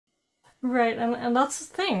Right, and that's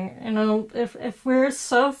the thing, if we're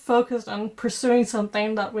so focused on pursuing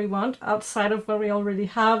something that we want outside of what we already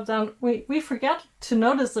have, then we forget to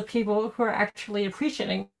notice the people who are actually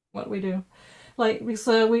appreciating what we do. Like,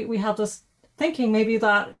 we have this thinking maybe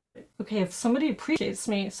that, okay, if somebody appreciates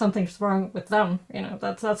me, something's wrong with them.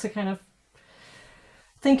 That's a kind of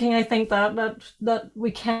thinking I think that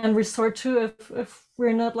we can resort to if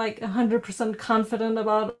we're not like 100% confident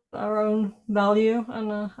about our own value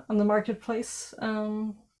on the marketplace.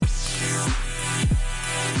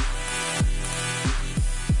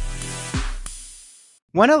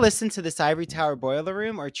 Want to listen to this Ivory Tower Boiler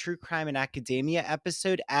Room or True Crime and Academia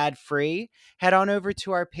episode ad free? Head on over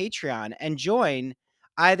to our Patreon and join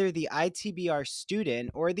either the ITBR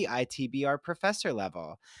student or the ITBR professor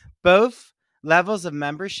level. Both levels of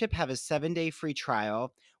membership have a 7-day free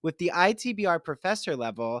trial. With the ITBR professor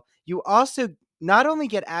level, you also not only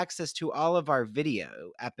get access to all of our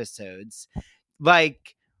video episodes,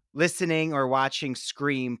 like listening or watching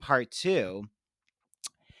Scream Part 2,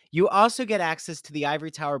 you also get access to the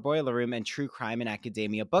Ivory Tower Boiler Room and True Crime and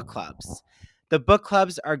Academia book clubs. The book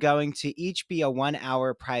clubs are going to each be a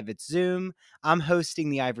 1-hour private Zoom. I'm hosting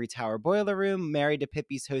the Ivory Tower Boiler Room. Mary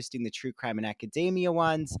DePippi's hosting the True Crime and Academia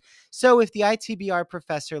ones. So with the ITBR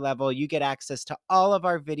professor level, you get access to all of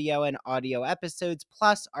our video and audio episodes,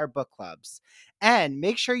 plus our book clubs. And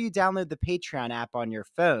make sure you download the Patreon app on your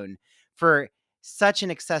phone for such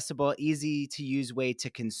an accessible, easy to use way to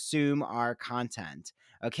consume our content.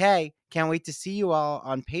 Okay, can't wait to see you all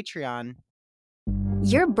on Patreon.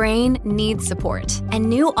 Your brain needs support, and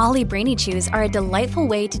new Ollie Brainy Chews are a delightful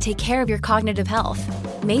way to take care of your cognitive health.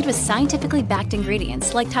 Made with scientifically backed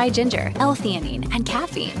ingredients like Thai ginger, L-theanine, and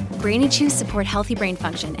caffeine, Brainy Chews support healthy brain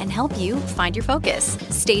function and help you find your focus,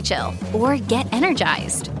 stay chill, or get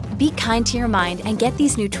energized. Be kind to your mind and get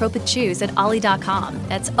these nootropic chews at ollie.com.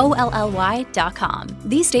 That's OLLY.com.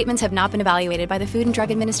 These statements have not been evaluated by the Food and Drug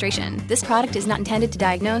Administration. This product is not intended to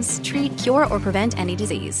diagnose, treat, cure, or prevent any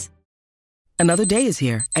disease. Another day is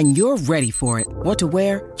here, and you're ready for it. What to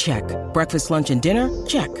wear? Check. Breakfast, lunch, and dinner?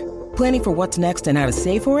 Check. Planning for what's next and how to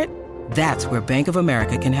save for it? That's where Bank of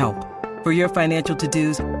America can help. For your financial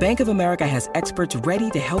to-dos, Bank of America has experts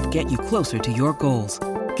ready to help get you closer to your goals.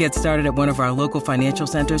 Get started at one of our local financial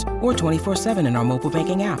centers or 24/7 in our mobile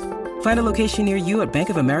banking app. Find a location near you at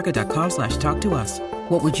bankofamerica.com/talktous.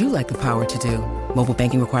 What would you like the power to do? Mobile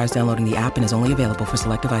banking requires downloading the app and is only available for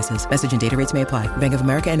select devices. Message and data rates may apply. Bank of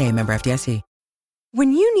America N.A., member FDIC.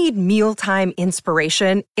 When you need mealtime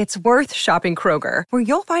inspiration, it's worth shopping Kroger, where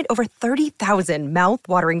you'll find over 30,000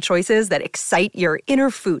 mouth-watering choices that excite your inner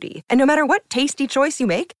foodie. And no matter what tasty choice you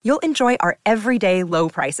make, you'll enjoy our everyday low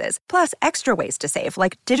prices, plus extra ways to save,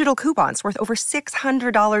 like digital coupons worth over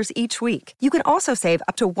 $600 each week. You can also save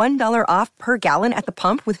up to $1 off per gallon at the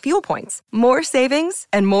pump with fuel points. More savings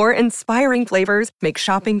and more inspiring flavors make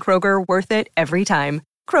shopping Kroger worth it every time.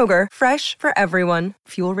 Kroger, fresh for everyone.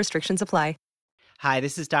 Fuel restrictions apply. Hi,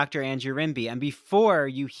 this is Dr. Andrew Rimby, and before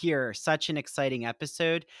you hear such an exciting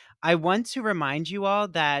episode, I want to remind you all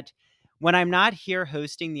that when I'm not here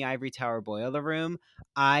hosting the Ivory Tower Boiler Room,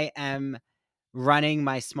 I am running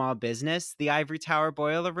my small business, the Ivory Tower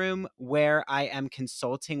Boiler Room, where I am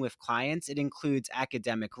consulting with clients. It includes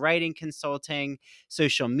academic writing consulting,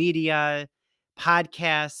 social media,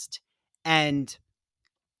 podcast, and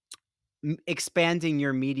expanding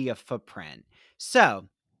your media footprint. So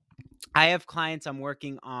I have clients I'm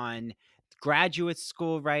working on graduate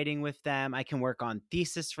school writing with them. I can work on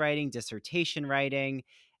thesis writing, dissertation writing,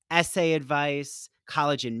 essay advice,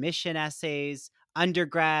 college admission essays,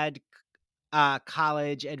 undergrad,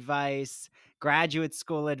 college advice, graduate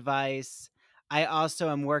school advice. I also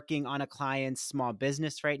am working on a client's small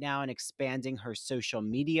business right now and expanding her social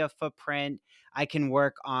media footprint. I can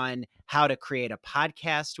work on how to create a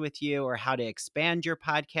podcast with you or how to expand your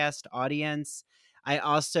podcast audience. I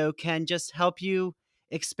also can just help you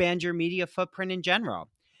expand your media footprint in general.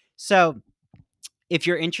 So if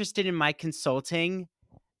you're interested in my consulting,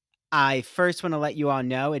 I first want to let you all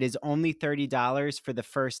know it is only $30 for the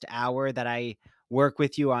first hour that I work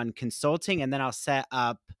with you on consulting, and then I'll set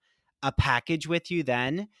up a package with you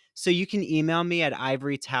then. So you can email me at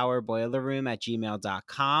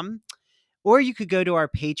ivorytowerboilerroom@gmail.com, or you could go to our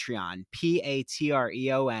Patreon,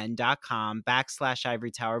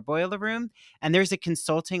 patreon.com/Ivory Tower Boiler Room, and there's a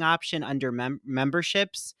consulting option under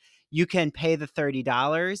memberships. You can pay the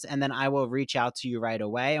 $30 and then I will reach out to you right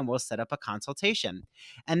away and we'll set up a consultation.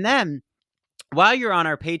 And then while you're on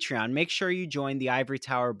our Patreon, make sure you join the Ivory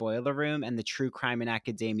Tower Boiler Room and the True Crime and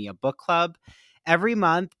Academia Book Club. Every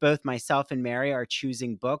month, both myself and Mary are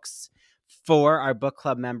choosing books for our book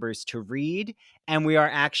club members to read. And we are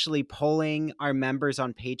actually polling our members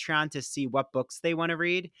on Patreon to see what books they want to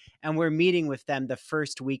read. And we're meeting with them the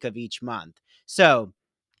first week of each month. So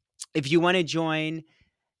if you want to join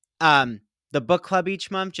the book club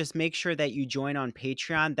each month, just make sure that you join on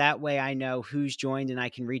Patreon. That way I know who's joined and I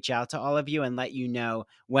can reach out to all of you and let you know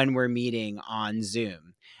when we're meeting on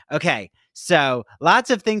Zoom. Okay, so lots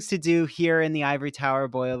of things to do here in the Ivory Tower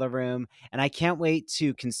Boiler Room, and I can't wait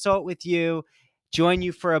to consult with you, join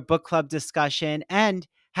you for a book club discussion, and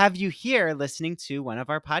have you here listening to one of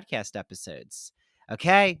our podcast episodes.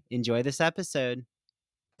 Okay, enjoy this episode.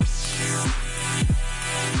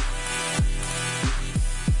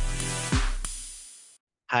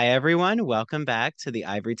 Hi, everyone. Welcome back to the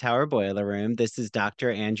Ivory Tower Boiler Room. This is Dr.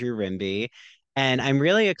 Andrew Rimby, and I'm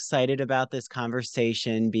really excited about this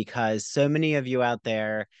conversation because so many of you out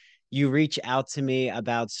there, you reach out to me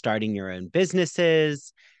about starting your own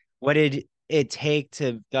businesses. What did it take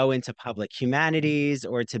to go into public humanities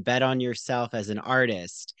or to bet on yourself as an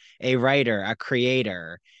artist, a writer, a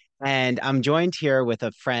creator? And I'm joined here with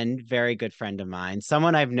a friend, very good friend of mine,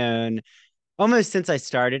 someone I've known almost since I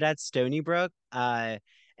started at Stony Brook.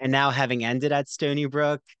 And now having ended at Stony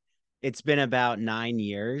Brook, it's been about 9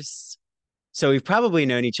 years. So we've probably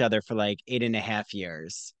known each other for like 8.5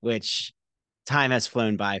 years, which time has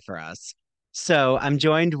flown by for us. So I'm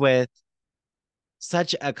joined with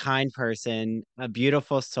such a kind person, a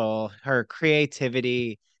beautiful soul. Her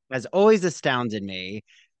creativity has always astounded me,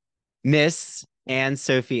 Miss Anne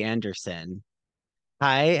Sophie Andersen.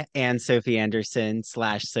 Hi, Anne Sophie Andersen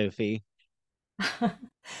slash Sophie.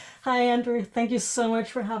 Hi, Andrew. Thank you so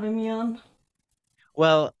much for having me on.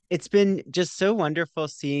 Well, it's been just so wonderful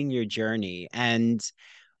seeing your journey. And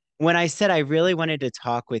when I said I really wanted to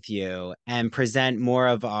talk with you and present more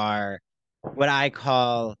of our, what I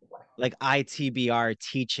call like ITBR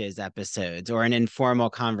teaches episodes or an informal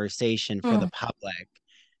conversation for the Mm, public,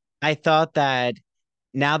 I thought that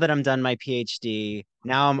now that I'm done my PhD,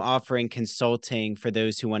 now I'm offering consulting for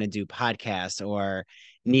those who want to do podcasts or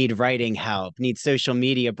need writing help, need social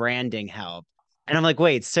media branding help. And I'm like,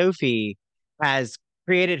 wait, Sophie has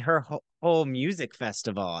created her whole music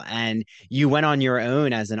festival and you went on your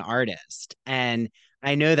own as an artist. And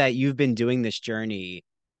I know that you've been doing this journey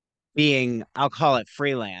being, I'll call it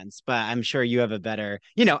freelance, but I'm sure you have a better,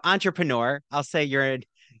 entrepreneur. I'll say you're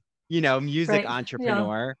music right. Yeah.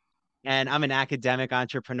 entrepreneur, and I'm an academic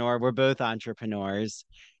entrepreneur. We're both entrepreneurs.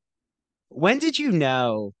 When did you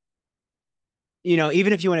know,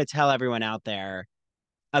 even if you want to tell everyone out there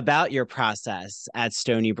about your process at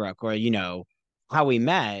Stony Brook or, how we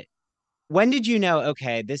met, when did you know,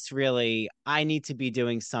 okay, this really, I need to be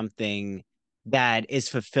doing something that is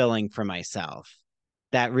fulfilling for myself,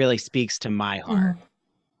 that really speaks to my heart? Mhm.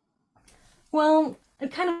 Well,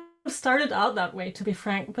 it kind of started out that way, to be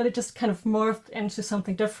frank, but it just kind of morphed into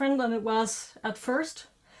something different than it was at first.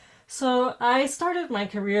 So I started my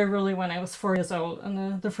career really when I was 4 years old,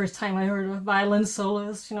 and the first time I heard a violin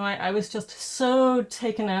soloist, I was just so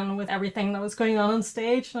taken in with everything that was going on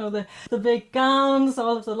stage. The big gowns,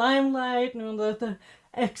 all of the limelight, the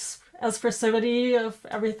expressivity of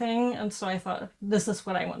everything, and so I thought, this is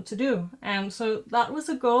what I want to do. And so that was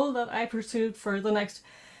a goal that I pursued for the next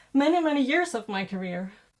many, many years of my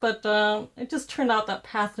career. But it just turned out that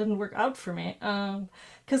path didn't work out for me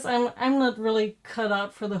because I'm not really cut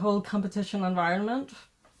out for the whole competition environment.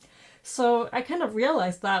 So I kind of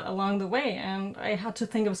realized that along the way, and I had to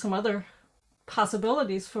think of some other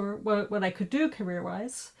possibilities for what I could do career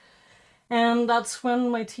wise. And that's when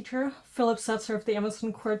my teacher, Philip Setzer of the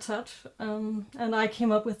Andersen Quartet, and I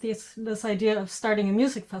came up with this idea of starting a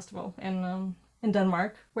music festival in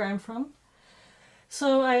Denmark, where I'm from.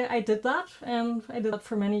 So I did that, and I did that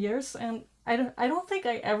for many years, and I don't think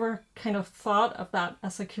I ever kind of thought of that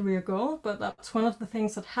as a career goal, but that's one of the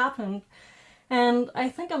things that happened. And I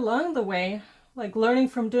think along the way, like learning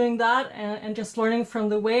from doing that and just learning from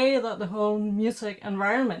the way that the whole music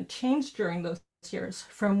environment changed during those years,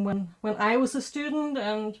 from when I was a student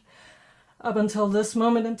and up until this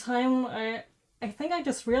moment in time, I think I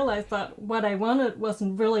just realized that what I wanted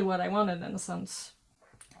wasn't really what I wanted in a sense.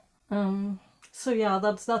 Um, so yeah,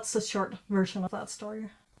 that's the short version of that story.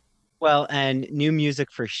 Well, and new music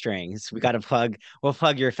for strings. We'll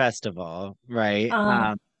plug your festival, right?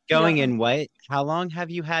 Uh, Going yeah. in what? How long have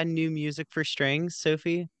you had new music for strings,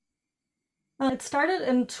 Sophie? It started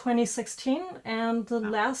in 2016, and the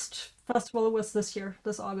last festival was this year,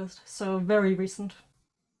 this August, so very recent.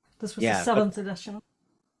 This was the Yeah. seventh edition.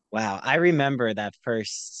 Wow. I remember that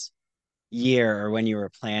first year or when you were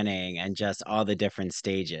planning and just all the different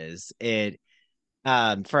stages.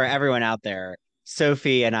 For everyone out there,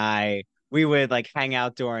 Sophie and I we would like hang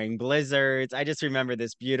out during blizzards. I just remember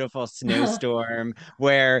this beautiful snowstorm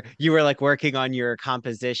where you were like working on your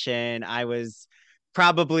composition. I was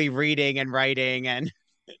probably reading and writing and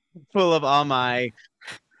full of all my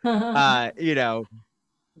you know,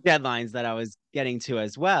 deadlines that I was getting to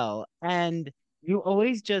as well. And you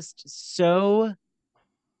always just so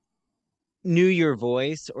knew your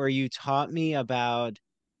voice, or you taught me about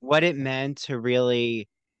what it meant to really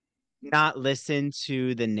not listen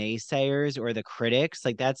to the naysayers or the critics.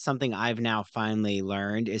 Like that's something I've now finally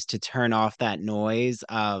learned, is to turn off that noise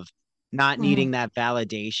of not needing Mhm. that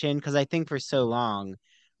validation. Because I think for so long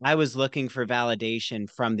I was looking for validation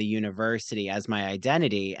from the university as my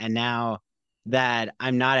identity. And now that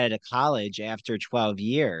I'm not at a college after 12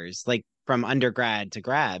 years, like from undergrad to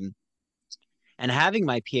grad, and having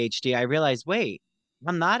my PhD, I realized, wait,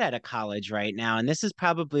 I'm not at a college right now. And this is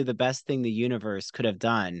probably the best thing the universe could have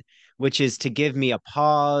done, which is to give me a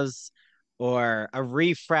pause or a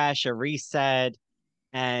refresh, a reset.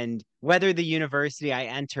 And whether the university I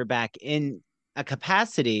enter back in a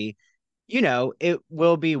capacity, it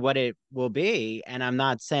will be what it will be. And I'm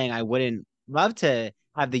not saying I wouldn't love to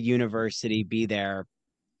have the university be there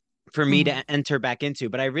for me Mhm. to enter back into,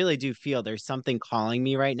 but I really do feel there's something calling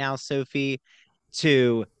me right now, Sophie,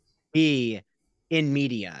 to be in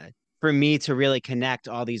media, for me to really connect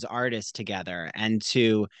all these artists together and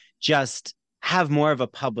to just have more of a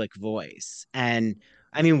public voice. And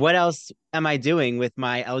I mean, what else am I doing with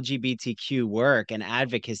my LGBTQ work and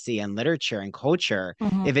advocacy and literature and culture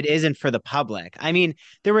Mhm. if it isn't for the public? I mean,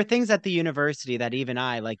 there were things at the university that even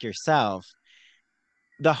I, like yourself,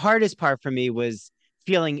 the hardest part for me was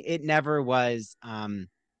feeling it never was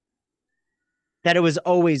that it was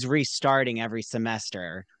always restarting every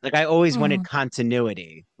semester. Like I always wanted Mhm.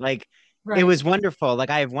 continuity. Like it Right. was wonderful. Like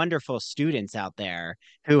I have wonderful students out there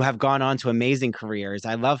who have gone on to amazing careers.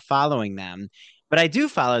 I love following them, but I do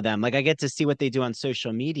follow them. Like I get to see what they do on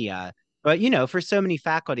social media. But for so many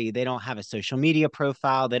faculty, they don't have a social media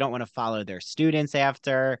profile. They don't want to follow their students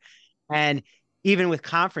after. And even with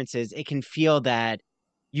conferences, it can feel that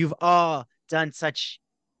you've all done such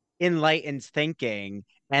enlightened thinking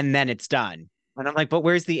and then it's done. And I'm like, but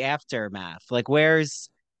where's the aftermath? Like, where's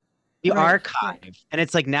the Right. Right. archive? And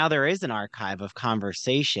it's like now there is an archive of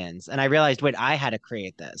conversations. And I realized, wait, I had to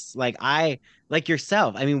create this. Like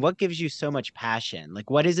yourself, I mean, what gives you so much passion? Like,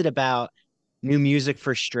 what is it about new music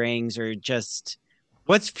for strings, or just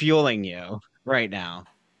what's fueling you right now?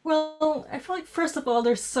 Well, I feel like first of all,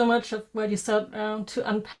 there's so much of what you said to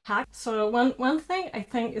unpack. So one thing I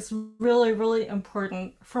think is really really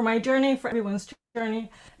important for my journey, for everyone's journey,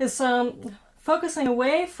 is focusing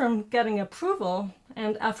away from getting approval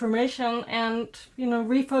and affirmation, and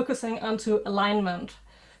refocusing onto alignment.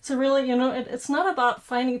 So really, it's not about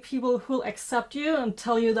finding people who'll accept you and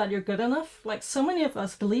tell you that you're good enough. Like so many of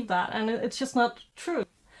us believe that, and it's just not true.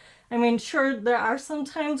 I mean, sure, there are some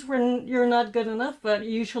times when you're not good enough, but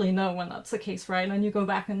you usually know when that's the case, right? And you go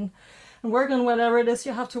back and work on whatever it is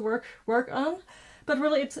you have to work on. But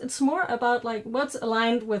really, it's more about like what's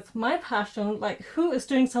aligned with my passion, like who is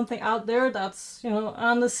doing something out there that's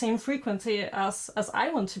on the same frequency as I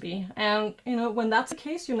want to be. And when that's the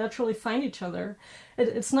case, you naturally find each other.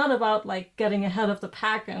 It's not about like getting ahead of the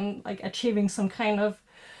pack and like achieving some kind of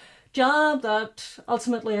job that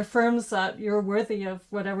ultimately affirms that you're worthy of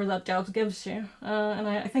whatever that job gives you. And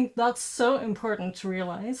I think that's so important to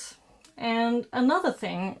realize. And another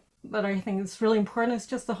thing that I think is really important is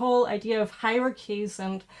just the whole idea of hierarchies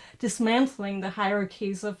and dismantling the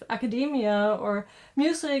hierarchies of academia or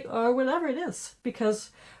music or whatever it is,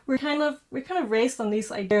 because we're kind of raised on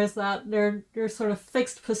these ideas that they're sort of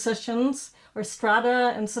fixed positions or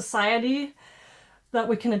strata in society that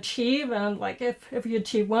we can achieve. And like if you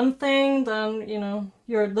achieve one thing, then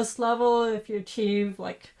you're at this level. If you achieve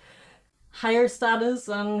like higher status,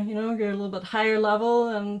 then you're a little bit higher level,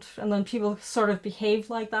 and then people sort of behave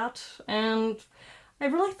like that. And I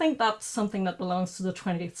really think that's something that belongs to the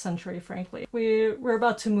 20th century, frankly. We're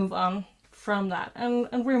about to move on from that, and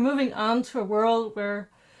we're moving on to a world where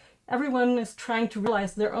everyone is trying to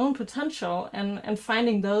realize their own potential, and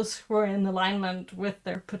finding those who are in alignment with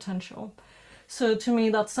their potential. So to me,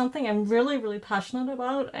 that's something I'm really, really passionate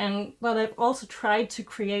about, and that I've also tried to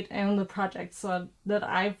create in the projects that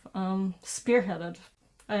I've spearheaded.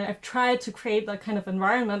 I've tried to create that kind of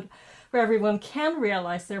environment where everyone can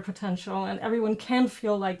realize their potential and everyone can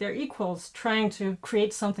feel like they're equals, trying to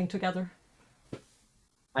create something together.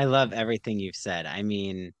 I love everything you've said. I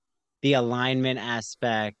mean, the alignment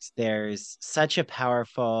aspect, there's such a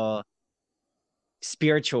powerful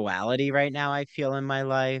spirituality right now I feel in my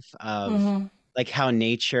life of Mm-hmm. like how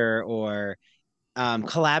nature or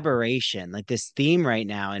collaboration. Like this theme right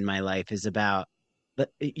now in my life is about,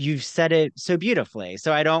 you've said it so beautifully.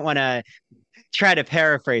 So I don't want to try to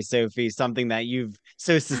paraphrase, Sophie, something that you've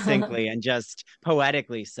so succinctly and just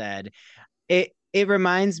poetically said. It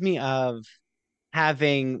reminds me of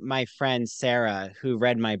having my friend Sarah, who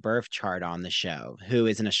read my birth chart on the show, who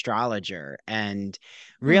is an astrologer, and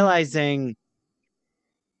Mm, realizing,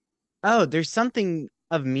 oh, there's something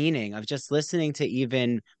of meaning of just listening to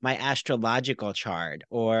even my astrological chart,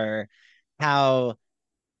 or how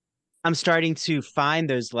I'm starting to find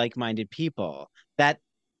those like-minded people, that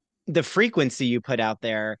the frequency you put out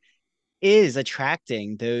there is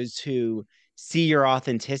attracting those who see your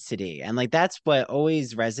authenticity. And like that's what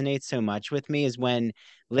always resonates so much with me, is when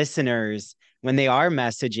listeners, when they are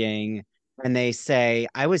messaging and they say,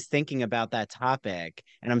 I was thinking about that topic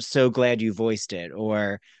and I'm so glad you voiced it,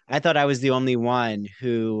 or I thought I was the only one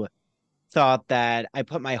who thought that I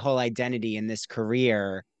put my whole identity in this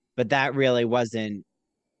career, but that really wasn't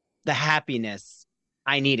the happiness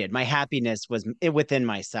I needed. My happiness was within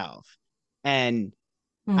myself. And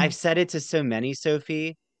I've mm, said it to so many,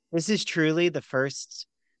 Sophie. This is truly the first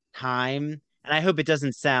time, and I hope it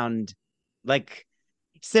doesn't sound like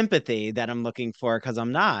sympathy that I'm looking for, because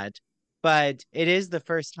I'm not, but it is the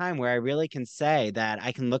first time where I really can say that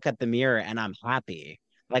I can look at the mirror and I'm happy.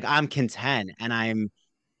 Like I'm content and I'm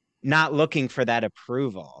not looking for that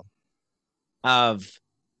approval of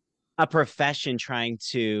a profession trying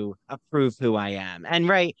to approve who I am. And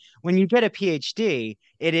right, when you get a PhD,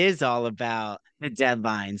 it is all about the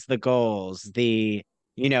deadlines, the goals, the,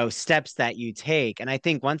 steps that you take. And I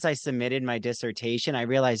think once I submitted my dissertation, I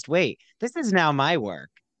realized, wait, this is now my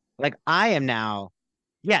work. Like I am now,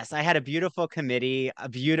 yes, I had a beautiful committee, a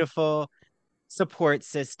beautiful support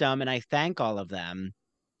system, and I thank all of them.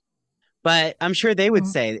 But I'm sure they would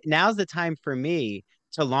mm, say now's the time for me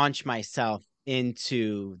to launch myself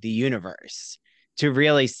into the universe, to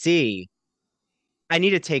really see I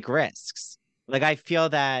need to take risks. Like I feel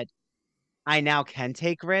that I now can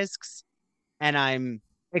take risks, and I'm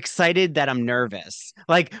excited that I'm nervous.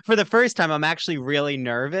 Like for the first time, I'm actually really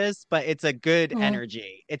nervous, but it's a good mm.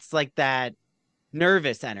 energy. It's like that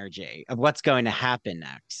nervous energy of what's going to happen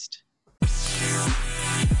next.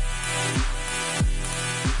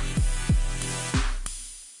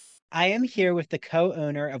 I am here with the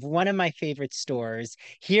co-owner of one of my favorite stores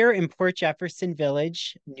here in Port Jefferson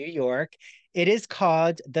Village, New York. It is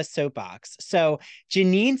called the Soapbox. So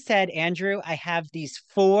Janine said, Andrew, I have these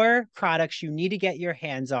 4 products you need to get your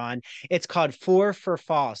hands on. It's called 4 for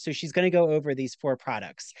Fall. So she's going to go over these 4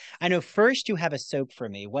 products. I know first you have a soap for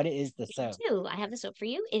me. What is the soap? I have the soap for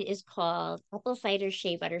you. It is called Apple Cider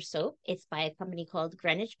Shea Butter Soap. It's by a company called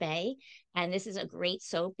Greenwich Bay. And this is a great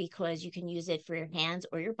soap because you can use it for your hands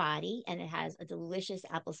or your body. And it has a delicious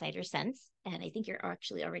apple cider scent. And I think you're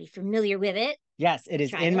actually already familiar with it. Yes, it is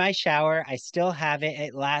Tried in it. my shower. I still have it.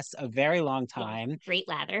 It lasts a very long Yeah, time. great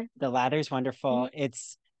lather. The lather's wonderful.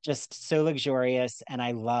 It's just so luxurious, and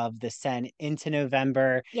I love the scent into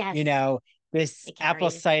November. Yes, This it apple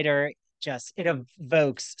carries. cider, just it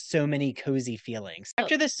evokes so many cozy feelings.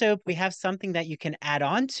 After the soap, we have something that you can add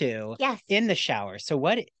on to Yes. in the shower. So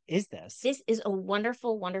what is this? This is a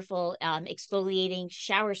wonderful, wonderful exfoliating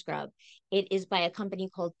shower scrub. It is by a company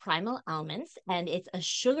called Primal Almonds, and it's a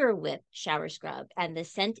sugar whip shower scrub. And the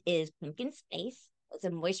scent is pumpkin spice. It's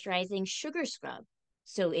a moisturizing sugar scrub.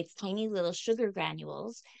 So it's tiny little sugar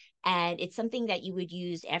granules. And it's something that you would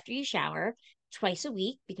use after you shower twice a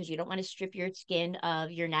week because you don't want to strip your skin of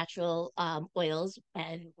your natural oils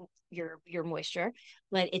and your moisture.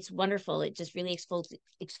 But it's wonderful. It just really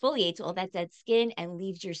exfoliates all that dead skin and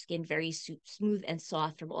leaves your skin very smooth and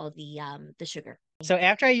soft from all the sugar. So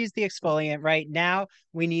after I use the exfoliant, right now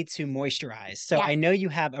we need to moisturize. So Yes. I know you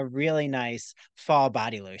have a really nice fall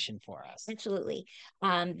body lotion for us. Absolutely.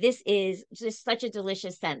 This is just such a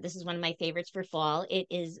delicious scent. This is one of my favorites for fall.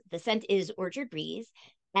 The scent is Orchard Breeze,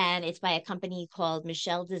 and it's by a company called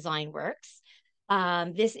Michelle Design Works.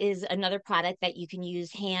 This is another product that you can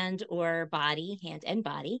use hand and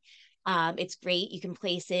body. It's great. You can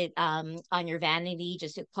place it on your vanity,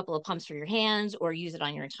 just a couple of pumps for your hands, or use it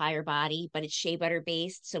on your entire body. But it's shea butter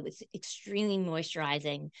based, so it's extremely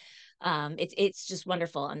moisturizing. It's just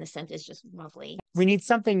wonderful, and the scent is just lovely. We need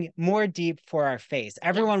something more deep for our face.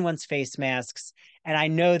 Everyone wants face masks, and I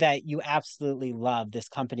know that you absolutely love this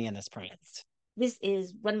company and this brand. This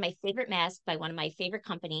is one of my favorite masks by one of my favorite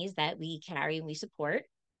companies that we carry and we support.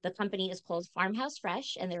 The company is called Farmhouse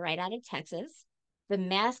Fresh, and they're right out of Texas. The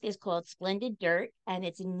mask is called Splendid Dirt, and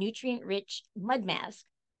it's a nutrient-rich mud mask.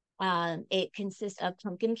 It consists of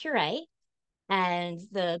pumpkin puree, And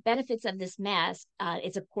the benefits of this mask,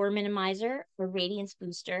 it's a pore minimizer, a radiance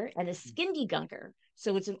booster, and a skin degunker.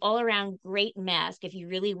 So it's an all-around great mask. If you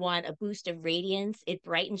really want a boost of radiance, it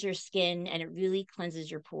brightens your skin and it really cleanses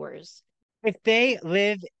your pores. If they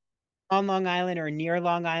live on Long Island or near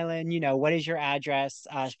Long Island, what is your address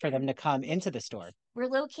for them to come into the store? We're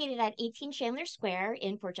located at 18 Chandler Square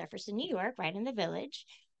in Port Jefferson, New York, right in the village.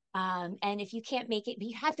 And if you can't make it,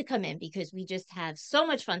 you have to come in because we just have so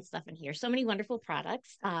much fun stuff in here, so many wonderful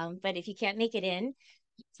products. But if you can't make it in,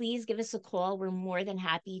 please give us a call. We're more than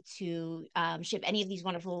happy to ship any of these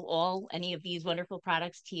wonderful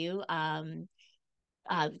products to you.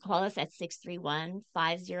 Call us at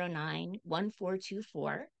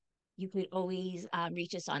 631-509-1424. You could always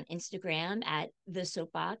reach us on Instagram at The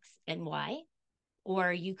Soapbox NY,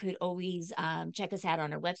 or you could always check us out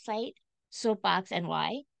on our website, Soapbox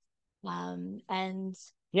NY. And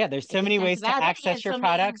yeah, there's so many ways to access your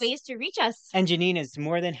products. Many ways to reach us. And Janine is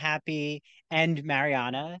more than happy, and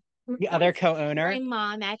Mariana, the other co-owner, my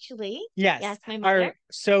mom, actually. Yes, my mother, are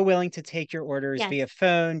so willing to take your orders via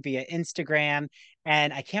phone, via Instagram.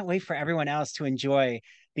 And I can't wait for everyone else to enjoy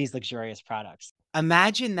these luxurious products.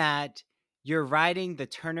 Imagine that you're riding the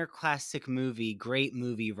Turner Classic Movie Great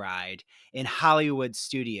Movie Ride in Hollywood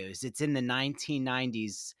Studios. It's in the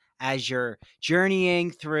 1990s. As you're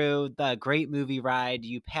journeying through the Great Movie Ride,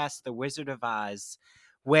 you pass the Wizard of Oz,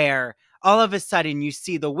 where all of a sudden you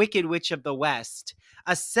see the Wicked Witch of the West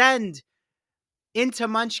ascend into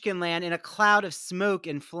Munchkinland in a cloud of smoke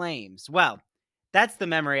and flames. Well, that's the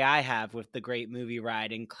memory I have with the Great Movie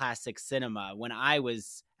Ride in classic cinema when I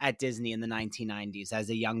was at Disney in the 1990s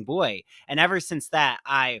as a young boy. And ever since that,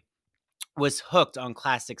 I was hooked on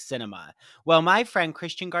classic cinema. Well, my friend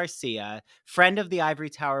Christian Garcia, friend of the Ivory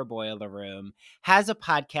Tower Boiler Room, has a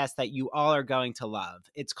podcast that you all are going to love.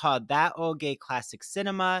 It's called That Old Gay Classic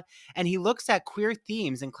Cinema, and he looks at queer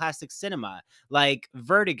themes in classic cinema, like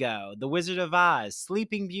Vertigo, The Wizard of Oz,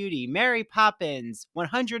 Sleeping Beauty, Mary Poppins,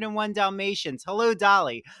 101 Dalmatians, Hello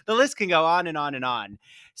Dolly. The list can go on and on and on.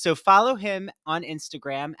 So follow him on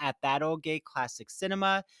Instagram at That Old Gay Classic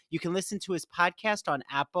Cinema. You can listen to his podcast on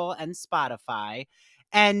Apple and Spotify.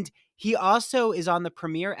 And he also is on the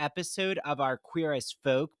premiere episode of our Queer as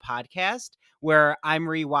Folk podcast, where I'm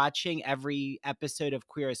rewatching every episode of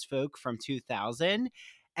Queer as Folk from 2000.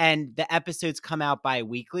 And the episodes come out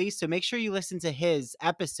bi-weekly. So make sure you listen to his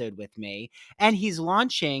episode with me. And he's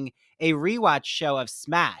launching a rewatch show of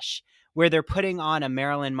Smash, where they're putting on a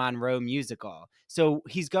Marilyn Monroe musical. So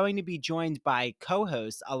he's going to be joined by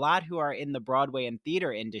co-hosts, a lot who are in the Broadway and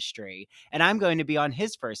theater industry, and I'm going to be on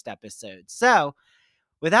his first episode. So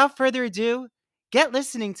without further ado, get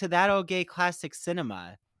listening to That Old Gay Classic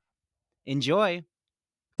Cinema. Enjoy.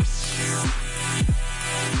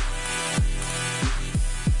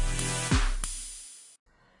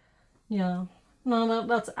 Yeah, no,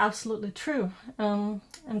 that's absolutely true. And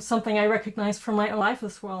something I recognize from my own life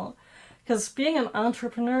as well. Because being an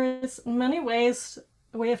entrepreneur is in many ways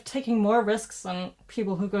a way of taking more risks than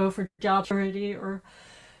people who go for job security or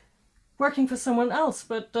working for someone else.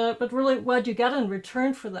 But really what you get in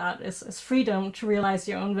return for that is freedom to realize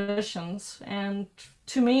your own visions. And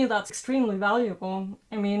to me, that's extremely valuable.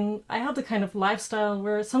 I mean, I have the kind of lifestyle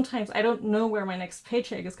where sometimes I don't know where my next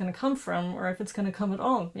paycheck is going to come from or if it's going to come at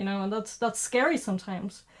all, and that's scary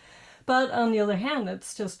sometimes. But on the other hand,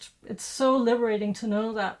 it's so liberating to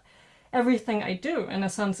know that everything I do, in a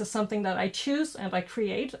sense, is something that I choose and I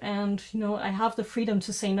create. And, I have the freedom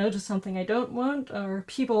to say no to something I don't want or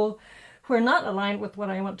people who are not aligned with what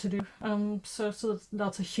I want to do. So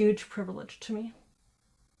that's a huge privilege to me.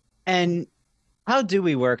 And how do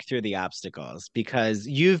we work through the obstacles? Because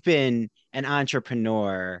you've been an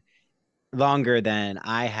entrepreneur longer than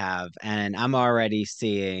I have, and I'm already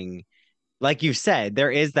seeing, like you said, there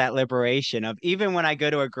is that liberation of even when I go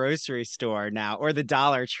to a grocery store now or the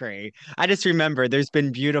Dollar Tree, I just remember there's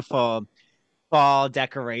been beautiful fall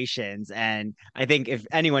decorations. And I think if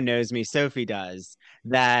anyone knows me, Sophie does,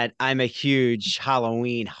 that I'm a huge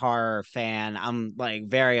Halloween horror fan. I'm like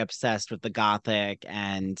very obsessed with the Gothic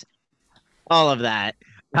and all of that,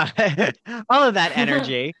 all of that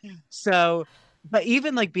energy. So, but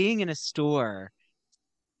even like being in a store,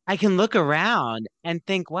 I can look around and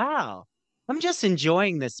think, wow, I'm just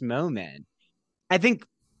enjoying this moment. I think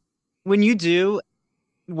when you do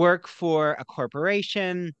work for a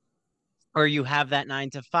corporation or you have that 9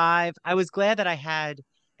 to 5, I was glad that I had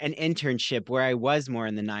an internship where I was more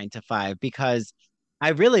in the 9 to 5 because I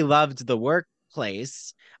really loved the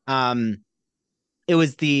workplace. It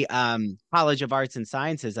was the College of Arts and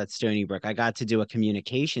Sciences at Stony Brook. I got to do a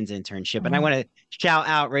communications internship. And I want to shout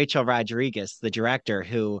out Rachel Rodriguez, the director,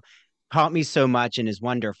 who taught me so much and is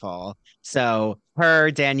wonderful. So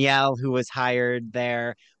her, Danielle, who was hired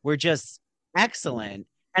there, were just excellent.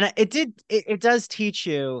 And it does teach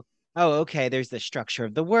you, oh, okay, there's the structure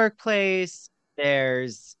of the workplace,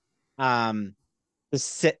 there's um the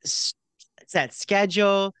set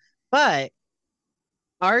schedule, but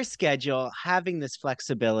our schedule having this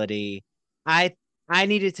flexibility, I I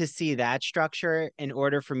needed to see that structure in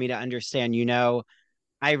order for me to understand,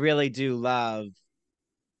 I really do love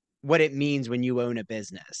what it means when you own a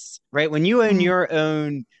business, right? When you own Mm, your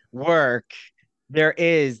own work, there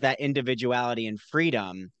is that individuality and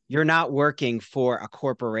freedom. You're not working for a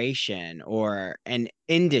corporation or an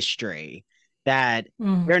industry that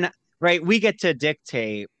mm, you're not, right? We get to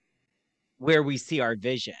dictate where we see our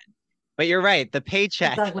vision. But you're right, the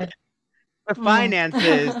paycheck, exactly. the Mm.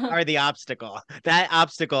 finances are the obstacle. That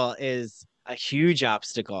obstacle is a huge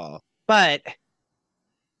obstacle. But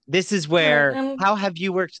this is Right, where, and how have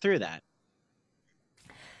you worked through that?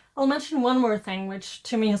 I'll mention one more thing, which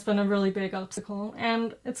to me has been a really big obstacle,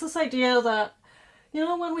 and it's this idea that,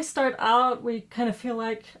 when we start out, we kind of feel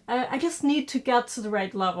like I just need to get to the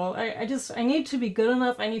right level. I need to be good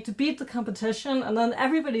enough. I need to beat the competition, and then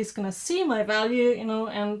everybody's gonna see my value,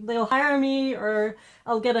 and they'll hire me, or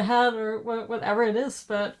I'll get ahead, or whatever it is.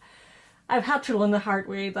 But I've had to learn the hard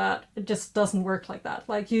way that it just doesn't work like that.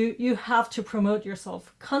 Like you have to promote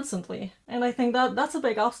yourself constantly, and I think that that's a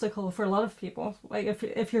big obstacle for a lot of people. Like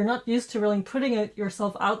if you're not used to really putting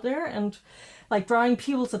yourself out there and like drawing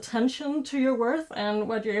people's attention to your worth and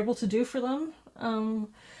what you're able to do for them,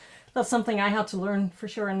 that's something I had to learn for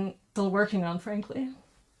sure and still working on, frankly.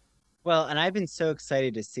 Well, and I've been so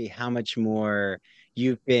excited to see how much more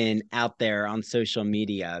you've been out there on social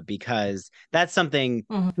media because that's something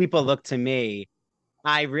Mm-hmm. people look to me.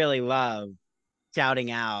 I really love shouting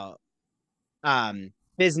out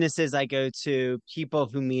businesses I go to, people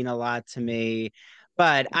who mean a lot to me,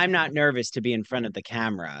 but I'm not nervous to be in front of the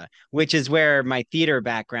camera, which is where my theater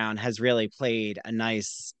background has really played a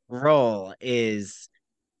nice role is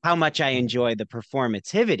how much I enjoy the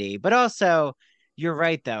performativity, but also you're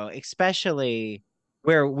right though, especially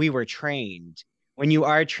where we were trained. When you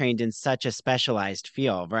are trained in such a specialized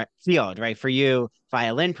field, right? For you,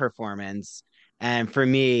 violin performance, and for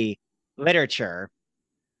me, literature,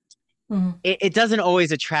 Mm-hmm. it doesn't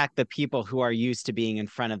always attract the people who are used to being in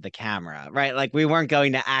front of the camera, right? Like we weren't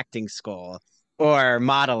going to acting school or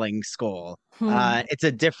modeling school. Hmm. It's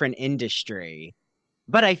a different industry.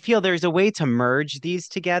 But I feel there's a way to merge these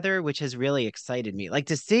together, which has really excited me. Like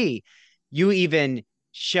to see you even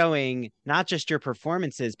showing not just your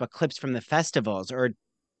performances, but clips from the festivals or,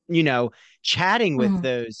 you know, chatting with Hmm.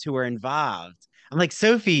 those who are involved. I'm like,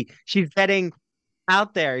 Sophie, she's getting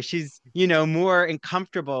out there. She's, more and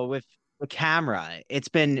comfortable with the camera. It's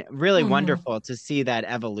been really Hmm. wonderful to see that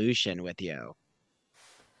evolution with you.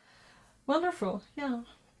 Wonderful. Yeah.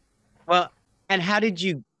 Well, and how do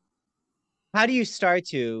you start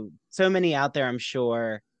to, so many out there, I'm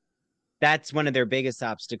sure that's one of their biggest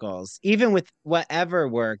obstacles. Even with whatever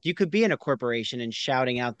work, you could be in a corporation and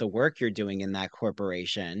shouting out the work you're doing in that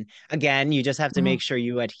corporation. Again, you just have to Mm-hmm. make sure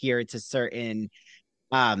you adhere to certain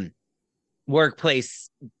um,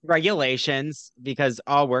 workplace regulations because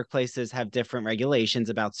all workplaces have different regulations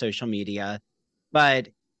about social media. But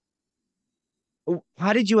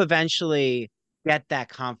how did you eventually get that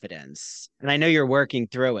confidence? And I know you're working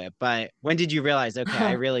through it, but when did you realize, okay,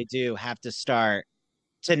 I really do have to start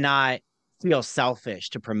to not feel selfish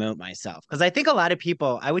to promote myself? Because I think a lot of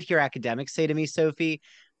people, I would hear academics say to me, Sophie,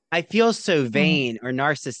 I feel so Hmm. vain or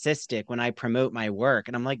narcissistic when I promote my work.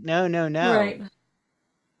 And I'm like, no, no, no. Right.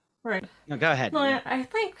 Right. No, go ahead. No, Yeah. I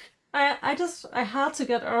think I had to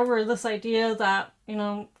get over this idea that,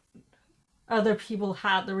 other people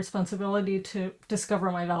had the responsibility to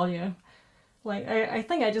discover my value. Like, I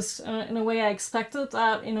think I just, in a way, I expected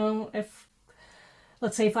that, if,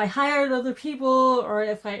 let's say, if I hired other people or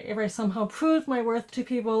if I somehow proved my worth to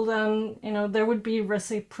people, then, there would be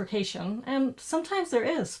reciprocation. And sometimes there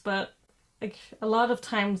is, but, like, a lot of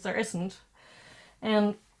times there isn't.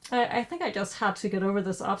 And I think I just had to get over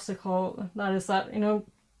this obstacle that is that,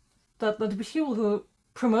 that the people who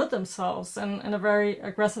promote themselves in a very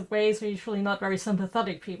aggressive ways are usually not very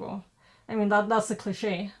sympathetic people. I mean, that's a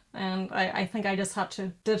cliche. And I think I just had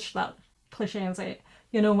to ditch that cliche and say,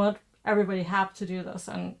 you know what, everybody have to do this.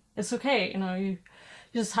 And it's okay, you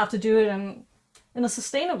just have to do it in a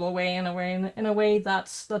sustainable way, in a way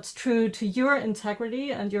that's true to your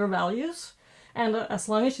integrity and your values. And as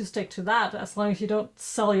long as you stick to that, as long as you don't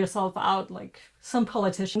sell yourself out like some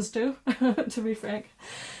politicians do, to be frank,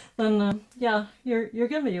 then yeah, you're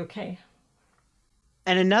gonna be okay.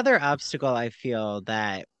 And another obstacle I feel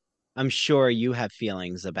that I'm sure you have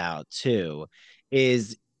feelings about too,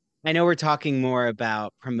 is I know we're talking more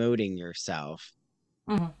about promoting yourself.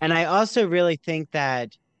 Mhm. And I also really think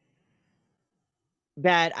that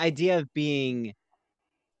that idea of being,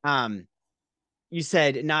 um, you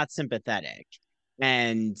said not sympathetic,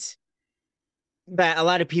 and that a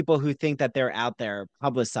lot of people who think that they're out there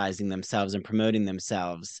publicizing themselves and promoting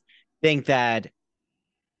themselves think that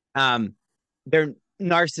um they're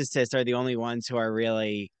narcissists are the only ones who are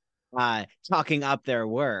really talking up their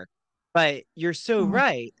work. But you're so Mhm.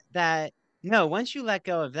 right that no, once you let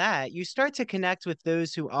go of that, you start to connect with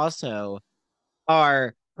those who also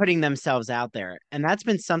are putting themselves out there. And that's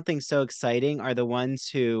been something so exciting, are the ones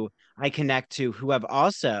who I connect to who have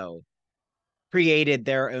also created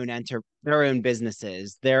their own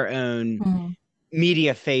businesses, their own Mhm.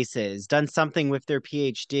 media faces, done something with their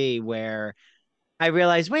PhD where I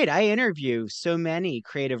realized, wait, I interview so many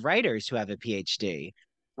creative writers who have a PhD.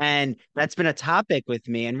 And that's been a topic with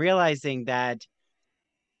me, and realizing that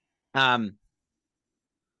um,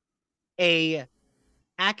 a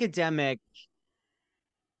academic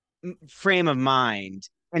frame of mind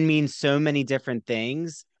can mean so many different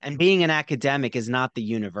things. And being an academic is not the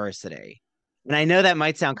university. And I know that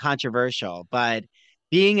might sound controversial, but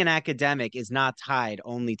being an academic is not tied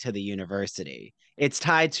only to the university. It's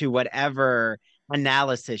tied to whatever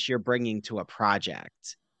analysis you're bringing to a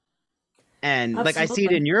project. And like I see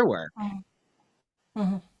it Absolutely. in your work. Mhm.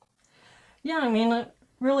 Mhm. Yeah, I mean,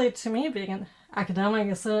 really, to me, being an academic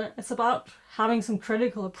is it's about having some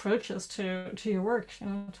critical approaches to your work. You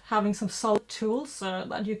know, having some solid tools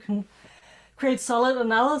that you can create solid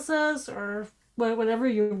analysis or whatever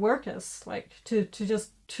your work is like to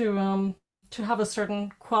just to have a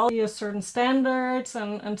certain quality, a certain standards,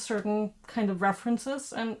 and certain kind of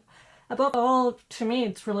references. And above all, to me,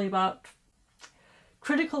 it's really about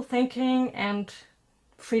critical thinking and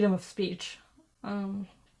freedom of speech. Um,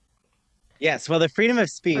 Yes, well, the freedom of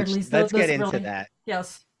or at speech, least let's get those into really, that.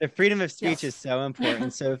 yes, The freedom of speech is yes. so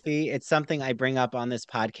important, Sophie. It's something I bring up on this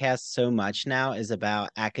podcast so much now, is about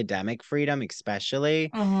academic freedom, especially.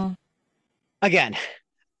 Mm-hmm. Again,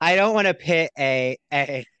 I don't want to pit a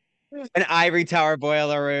an ivory tower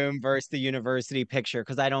boiler room versus the university picture,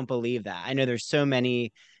 because I don't believe that. I know there's so many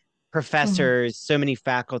Mm-hmm. professors, so many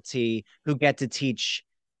faculty who get to teach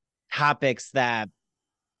topics that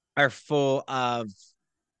are full of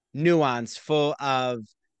nuance, full of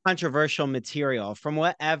controversial material from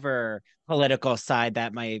whatever political side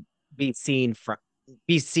that might be seen from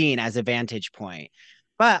be seen as a vantage point.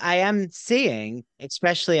 But I am seeing,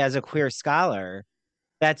 especially as a queer scholar,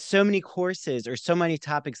 that so many courses or so many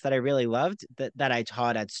topics that I really loved that I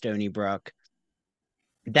taught at Stony Brook,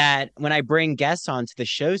 that when I bring guests onto the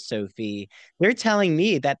show, Sophie, they're telling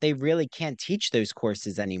me that they really can't teach those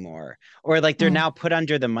courses anymore, or like they're Mm-hmm. now put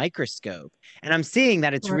under the microscope. And I'm seeing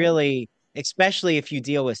that it's Right. really, especially if you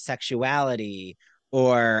deal with sexuality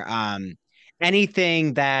or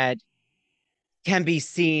anything that can be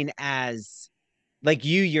seen as like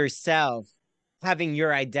you yourself having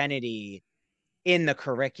your identity in the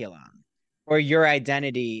curriculum, or your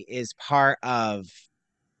identity is part of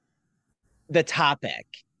the topic,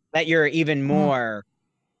 that you're even Mm-hmm. more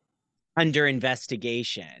under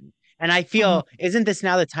investigation. And I Mm-hmm. feel, isn't this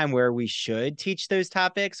now the time where we should teach those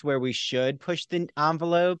topics, where we should push the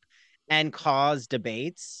envelope and cause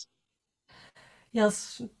debates?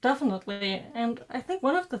 Yes, definitely. And I think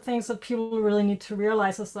one of the things that people really need to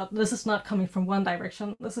realize is that this is not coming from one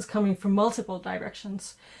direction. This is coming from multiple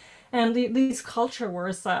directions. And these culture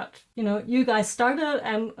wars that, you guys started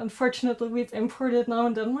and unfortunately we've imported now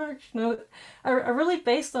in Denmark, are really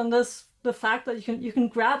based on the fact that you can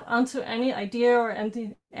grab onto any idea or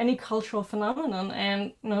any cultural phenomenon.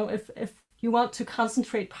 And, if you want to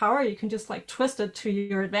concentrate power, you can just like twist it to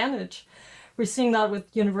your advantage. We're seeing that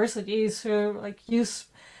with universities who like use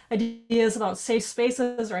ideas about safe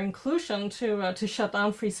spaces or inclusion to shut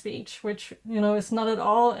down free speech, which is not at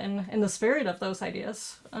all in the spirit of those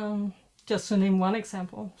ideas. Just to name one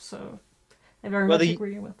example. So I very Well, much the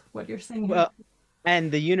agree with what you're saying here. well,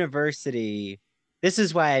 and the university, this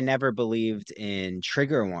is why I never believed in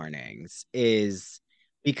trigger warnings, is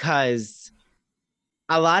because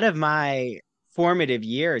a lot of my formative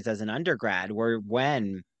years as an undergrad were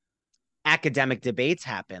when academic debates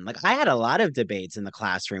happen. Like I had a lot of debates in the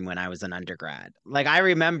classroom when I was an undergrad. Like I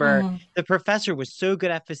remember Mm-hmm. the professor was so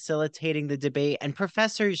good at facilitating the debate, and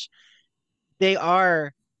professors, they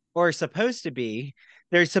are, or supposed to be,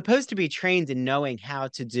 they're supposed to be trained in knowing how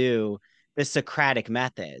to do the Socratic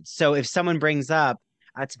method. So if someone brings up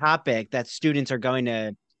a topic that students are going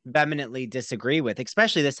to vehemently disagree with.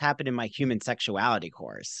 Especially this happened in my human sexuality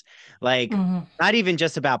course. Like, Hmm. not even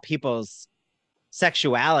just about people's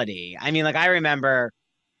sexuality. I mean, like, I remember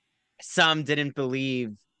some didn't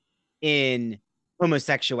believe in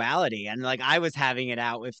homosexuality, and like I was having it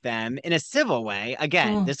out with them in a civil way.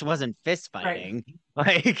 Again, Mm. this wasn't fist Right. fighting.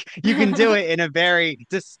 Like, you can do it in a very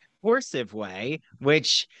discoursive way,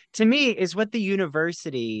 which to me is what the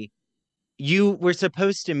university, you were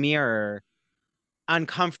supposed to mirror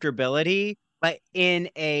uncomfortability, but in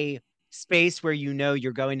a space where you know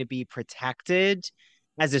you're going to be protected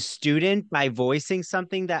as a student by voicing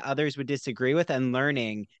something that others would disagree with, and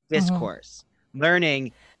learning Hmm. discourse,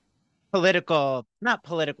 learning political, not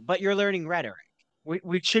political, but you're learning rhetoric.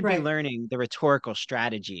 We should be Right. learning the rhetorical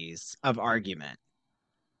strategies of argument.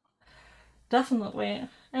 Definitely.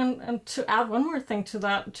 And to add one more thing to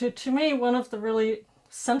that, to me, one of the really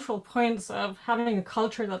central points of having a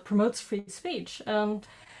culture that promotes free speech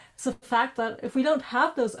is the fact that if we don't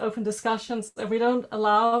have those open discussions, if we don't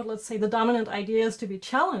allow, let's say, the dominant ideas to be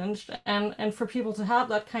challenged and for people to have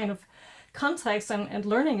that kind of context and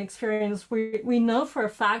learning experience, we know for a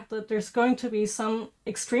fact that there's going to be some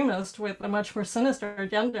extremist with a much more sinister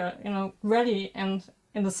agenda, ready and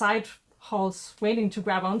in the side halls waiting to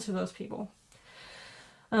grab onto those people.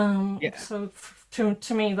 Yeah. So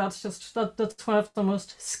to me, that's one of the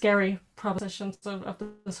most scary propositions of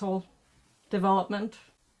this whole development.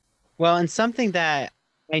 Well, and something that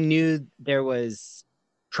I knew there was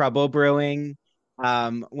trouble brewing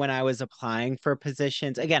when I was applying for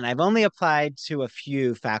positions. Again, I've only applied to a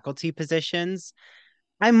few faculty positions.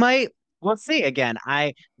 I might, we'll see. Again,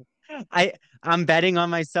 I I'm betting on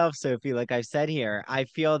myself, Sophie, like I've said here. I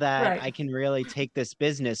feel that Right. I can really take this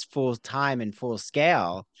business full time and full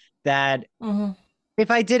scale. That Mm-hmm.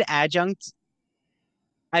 if I did adjunct,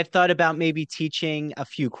 I've thought about maybe teaching a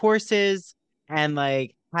few courses and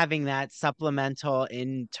like having that supplemental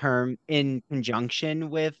in conjunction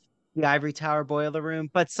with the Ivory Tower Boiler Room.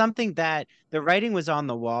 But something that the writing was on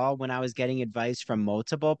the wall when I was getting advice from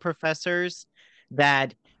multiple professors,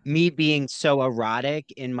 that me being so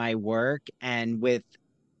erotic in my work and with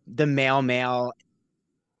the male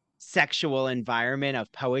sexual environment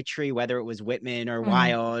of poetry, whether it was Whitman or Mm-hmm.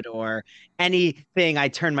 Wilde or anything I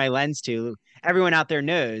turn my lens to, everyone out there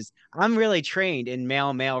knows I'm really trained in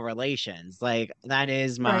male relations. Like, that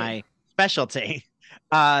is Right. my specialty.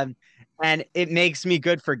 Um, and it makes me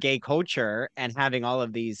good for gay culture and having all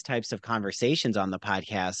of these types of conversations on the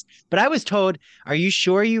podcast. But I was told, are you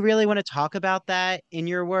sure you really want to talk about that in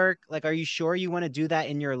your work? Like, are you sure you want to do that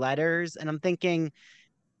in your letters? And I'm thinking,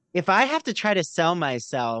 if I have to try to sell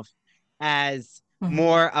myself as Mm-hmm.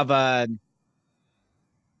 more of a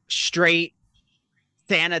straight,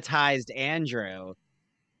 sanitized Andrew,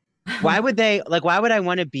 why would I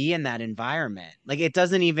want to be in that environment? Like, it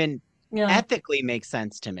doesn't even Yeah. ethically make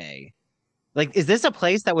sense to me. Like, is this a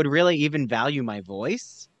place that would really even value my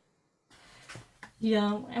voice?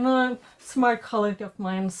 Yeah, and a smart colleague of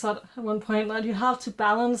mine said at one point that you have to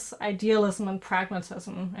balance idealism and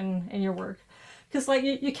pragmatism in your work. Because like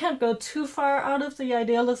you can't go too far out of the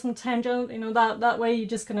idealism tangent, that way you're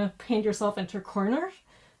just gonna paint yourself into a corner.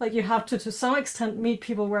 Like you have to some extent meet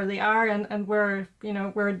people where they are and where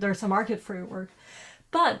where there's a market for your work.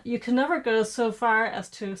 But you can never go so far as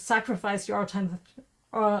to sacrifice your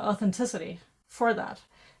authenticity for that.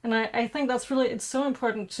 And I think that's really, it's so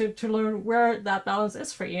important to learn where that balance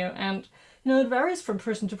is for you. And, it varies from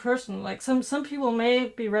person to person. Like some people may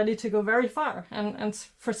be ready to go very far. And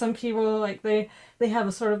for some people, like they have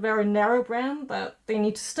a sort of very narrow brand that they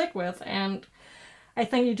need to stick with. And I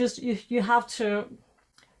think you have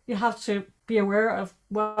to be aware of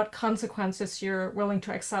what consequences you're willing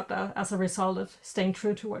to accept as a result of staying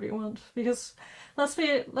true to what you want. Because let's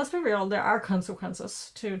be real, there are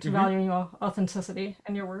consequences to Hmm. valuing your authenticity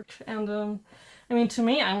and your work. And I mean, to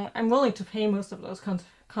me, I'm willing to pay most of those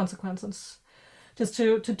consequences. Just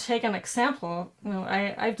to take an example,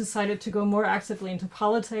 I've decided to go more actively into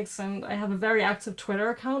politics, and I have a very active Twitter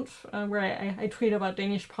account where I tweet about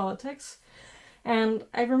Danish politics. And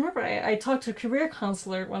I remember I talked to a career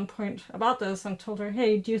counselor at one point about this and told her,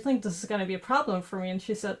 hey, do you think this is going to be a problem for me? And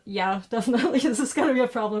she said, yeah, definitely, this is going to be a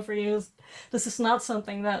problem for you. This is not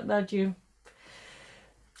something that you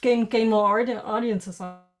gain more audiences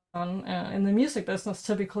on in the music business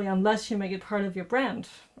typically, unless you make it part of your brand.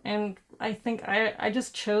 And I think I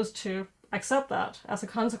just chose to accept that as a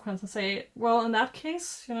consequence and say, well, in that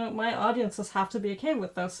case, my audiences have to be okay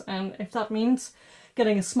with this. And if that means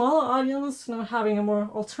getting a smaller audience, having a more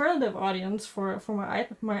alternative audience for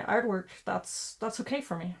my artwork, that's okay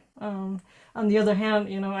for me. On the other hand,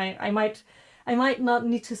 I I might not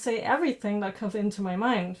need to say everything that comes into my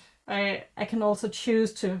mind. I can also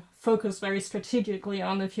choose to focus very strategically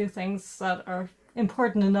on a few things that are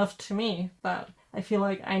important enough to me that I feel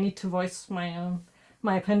like I need to voice my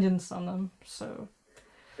opinions on them. So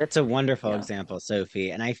That's a wonderful yeah. example,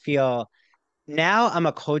 Sophie. And I feel now I'm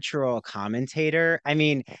a cultural commentator. I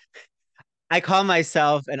mean, I call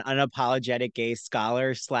myself an unapologetic gay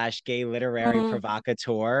scholar slash gay literary Mm-hmm.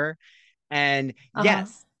 provocateur. And Uh-huh.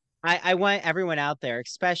 yes, I want everyone out there,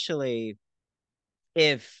 especially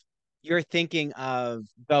if you're thinking of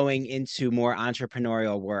going into more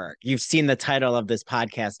entrepreneurial work. You've seen the title of this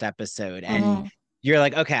podcast episode and Mm-hmm. you're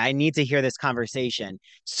like, okay, I need to hear this conversation.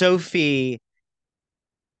 Sophie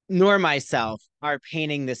nor myself are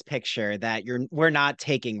painting this picture that we're not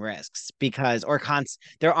taking risks because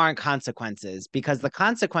there aren't consequences, because the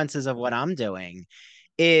consequences of what I'm doing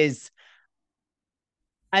is,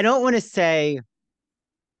 I don't want to say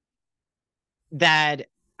that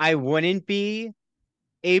I wouldn't be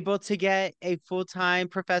able to get a full-time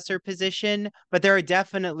professor position, but there are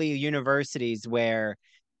definitely universities where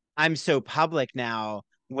I'm so public now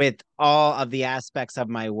with all of the aspects of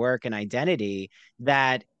my work and identity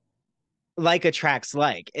that like attracts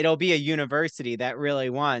like. It'll be a university that really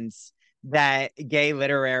wants that gay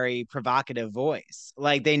literary provocative voice.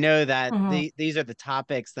 Like they know that Mm-hmm. these are the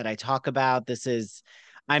topics that I talk about.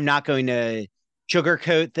 I'm not going to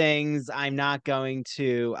sugarcoat things. I'm not going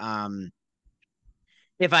to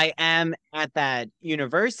if I am at that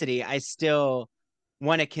university, I still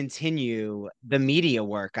want to continue the media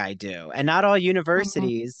work I do. And not all Mm-hmm.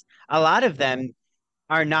 universities, a lot of them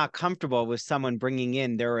are not comfortable with someone bringing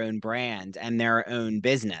in their own brand and their own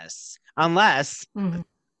business, unless Mm-hmm.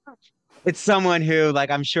 it's someone who,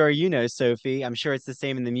 like, I'm sure you know, Sophie, I'm sure it's the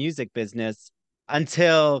same in the music business,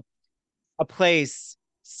 until a place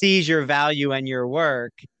sees your value and your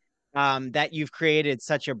work, that you've created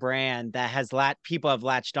such a brand that people have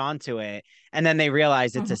latched onto it, and then they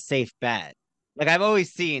realize it's Mm-hmm. a safe bet. Like I've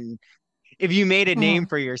always seen, if you made a name Mm-hmm.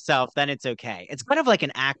 for yourself, then it's okay. It's kind of like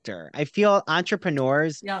an actor. I feel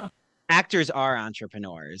Yeah. actors are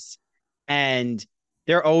entrepreneurs, and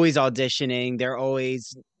they're always auditioning. They're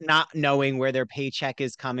always not knowing where their paycheck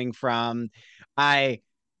is coming from. I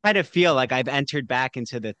kind of feel like I've entered back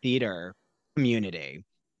into the theater community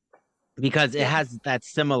because it Yeah. has that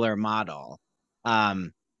similar model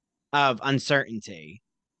um, of uncertainty.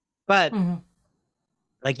 But Mm-hmm.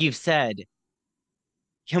 like you've said,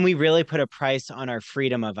 can we really put a price on our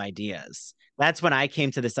freedom of ideas? That's when I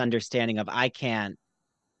came to this understanding of I can't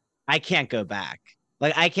go back.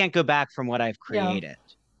 Like I can't go back from what I've Yeah. created.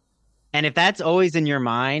 And if that's always in your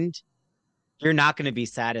mind, you're not going to be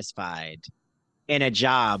satisfied in a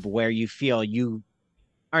job where you feel you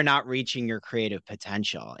are not reaching your creative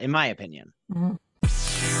potential, in my opinion. Mm-hmm.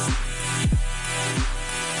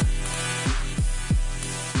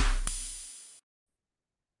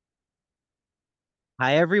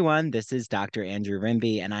 Hi, everyone. This is Dr. Andrew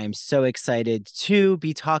Rimby, and I'm so excited to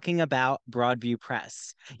be talking about Broadview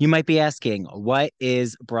Press. You might be asking, what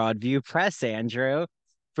is Broadview Press, Andrew?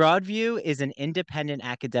 Broadview is an independent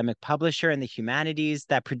academic publisher in the humanities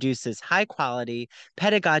that produces high quality,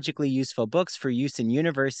 pedagogically useful books for use in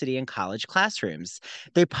university and college classrooms.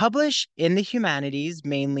 They publish in the humanities,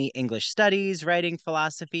 mainly English studies, writing,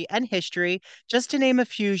 philosophy, and history, just to name a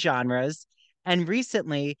few genres. And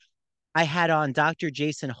recently, I had on Dr.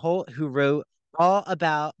 Jason Holt, who wrote all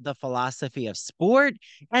about the philosophy of sport.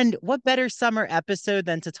 And what better summer episode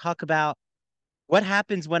than to talk about what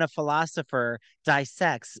happens when a philosopher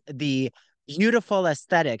dissects the beautiful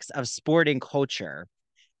aesthetics of sporting culture?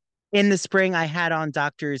 In the spring, I had on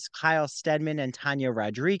doctors Kyle Stedman and Tanya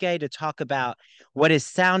Rodriguez to talk about what is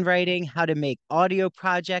sound writing, how to make audio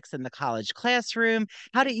projects in the college classroom,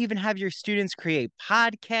 how to even have your students create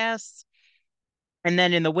podcasts. And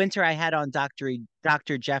then in the winter, I had on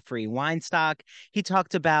Dr. Jeffrey Weinstock. He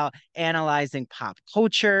talked about analyzing pop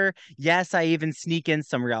culture. Yes, I even sneak in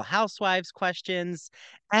some Real Housewives questions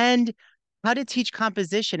and how to teach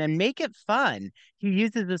composition and make it fun. He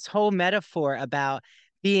uses this whole metaphor about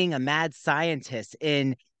being a mad scientist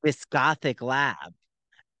in this gothic lab.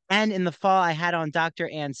 And in the fall, I had on Dr.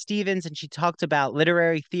 Ann Stevens, and she talked about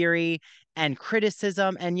literary theory and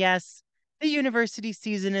criticism. And yes, the university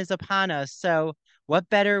season is upon us. So, what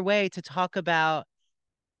better way to talk about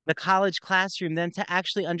the college classroom than to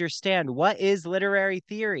actually understand what is literary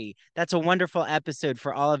theory? That's a wonderful episode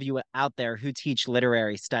for all of you out there who teach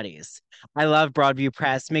literary studies. I love Broadview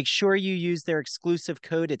Press. Make sure you use their exclusive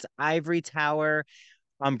code. It's Ivory Tower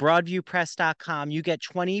on broadviewpress.com. You get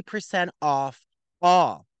 20% off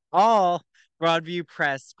all, all Broadview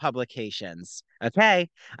Press Publications. Okay,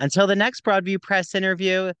 until the next Broadview Press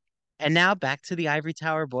interview. And now back to the Ivory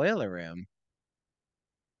Tower Boiler Room.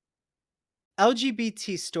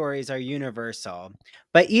 LGBT stories are universal,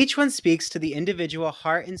 but each one speaks to the individual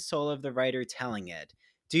heart and soul of the writer telling it.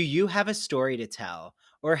 Do you have a story to tell?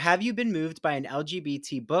 Or have you been moved by an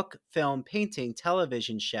LGBT book, film, painting,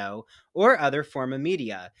 television show, or other form of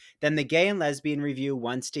media? Then the Gay and Lesbian Review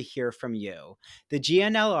wants to hear from you. The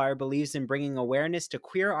GNLR believes in bringing awareness to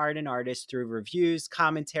queer art and artists through reviews,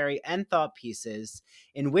 commentary, and thought pieces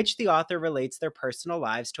in which the author relates their personal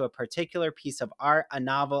lives to a particular piece of art, a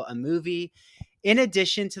novel, a movie. In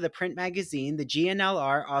addition to the print magazine, the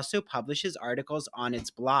GNLR also publishes articles on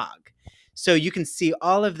its blog. So you can see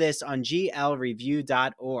all of this on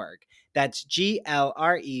glreview.org. That's glreview.org.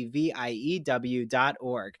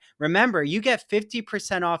 Remember, you get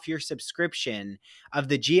 50% off your subscription of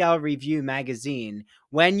the GL Review magazine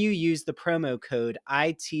when you use the promo code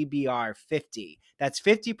ITBR50. That's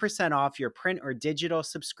 50% off your print or digital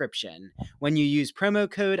subscription when you use promo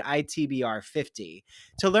code ITBR50.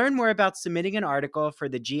 To learn more about submitting an article for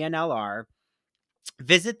the GNLR,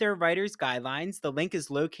 visit their writer's guidelines. The link is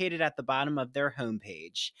located at the bottom of their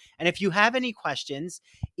homepage. And if you have any questions,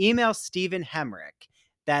 email Stephen Hemrick.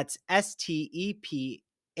 That's STEPHEN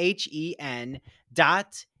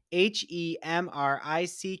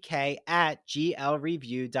at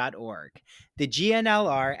glreview.org. The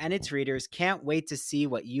GNLR and its readers can't wait to see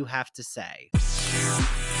what you have to say.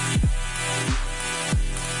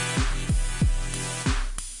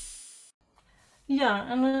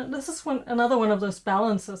 Yeah, and this is another one of those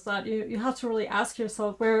balances that you have to really ask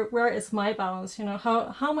yourself, where is my balance? You know,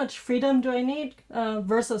 how much freedom do I need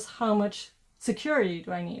versus how much security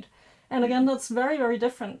do I need? And again, that's very, very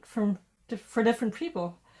different for different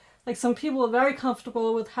people. Like some people are very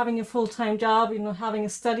comfortable with having a full-time job, you know, having a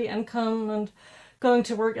steady income and going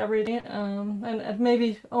to work every day, and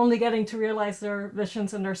maybe only getting to realize their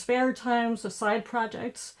visions in their spare times or side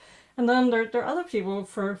projects. And then there are other people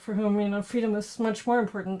for whom, you know, freedom is much more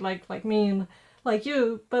important, like me and like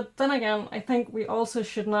you. But then again, I think we also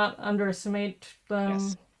should not underestimate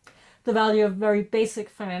Yes. the value of very basic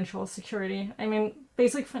financial security. I mean,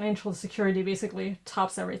 basic financial security basically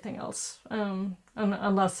tops everything else,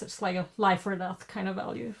 unless it's like a life or death kind of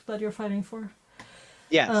value that you're fighting for.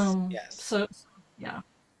 Yes. Yes. So, yeah.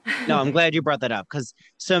 No, I'm glad you brought that up because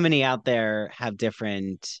so many out there have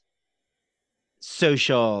different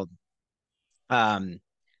social um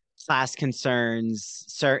class concerns,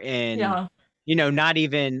 certain, Yeah. not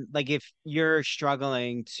even like if you're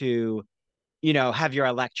struggling to, have your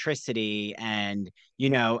electricity and,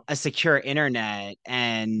 a secure internet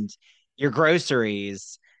and your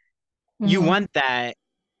groceries, you Mm-hmm. want that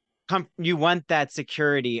you want that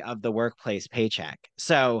security of the workplace paycheck.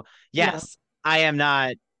 So, Yeah. yes, I am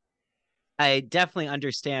not I definitely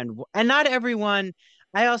understand. And not everyone,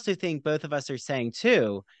 I also think both of us are saying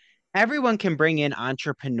too, everyone can bring in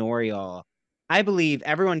entrepreneurial. I believe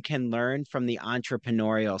everyone can learn from the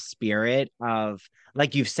entrepreneurial spirit of,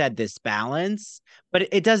 like you've said, this balance, but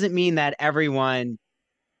it doesn't mean that everyone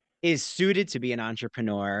is suited to be an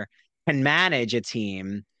entrepreneur, can manage a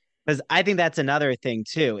team. Because I think that's another thing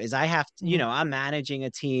too, is I have to, Mm-hmm. I'm managing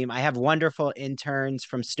a team. I have wonderful interns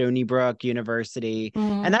from Stony Brook University. And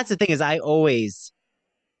Mm-hmm. that's the thing is I always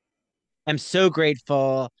am so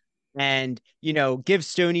grateful and, give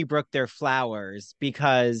Stony Brook their flowers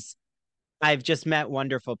because I've just met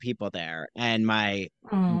wonderful people there. And my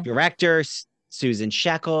Mm-hmm. director, Susan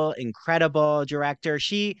Shekel, incredible director.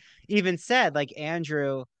 She even said, like,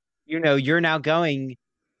 Andrew, you're now going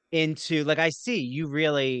into, like, I see you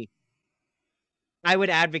really, I would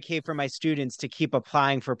advocate for my students to keep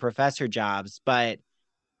applying for professor jobs, but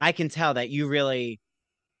I can tell that you really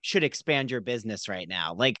should expand your business right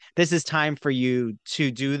now. Like, this is time for you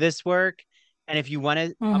to do this work. And if you want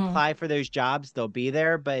to Mm-hmm. apply for those jobs, they'll be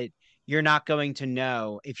there, but you're not going to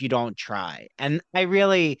know if you don't try. And I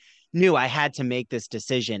really knew I had to make this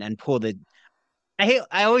decision and I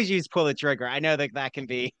always use pull the trigger. I know that that can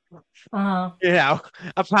be, Uh-huh.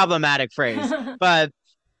 a problematic phrase, but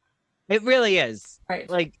it really is Right.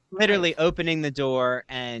 like Right. literally opening the door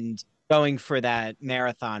and going for that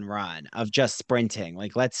marathon run of just sprinting.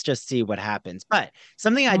 Like, let's just see what happens. But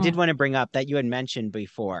something I did Mm-hmm. want to bring up that you had mentioned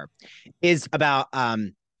before is about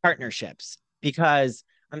partnerships, because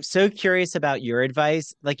I'm so curious about your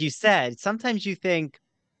advice. Like you said, sometimes you think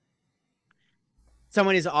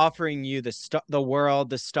someone is offering you the world,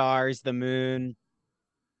 the stars, the moon,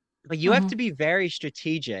 but you have Mm-hmm. to be very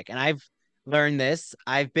strategic. And I've learned this.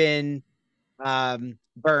 I've been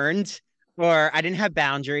burned or I didn't have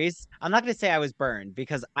boundaries. I'm not going to say I was burned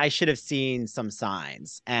because I should have seen some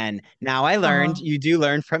signs. And now I learned Uh-huh. you do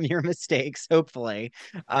learn from your mistakes, hopefully.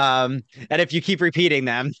 And if you keep repeating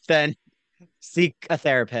them, then seek a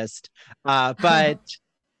therapist. But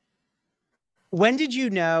when did you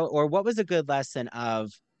know, or what was a good lesson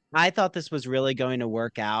of, I thought this was really going to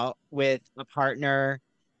work out with a partner,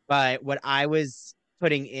 but what I was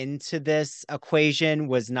putting into this equation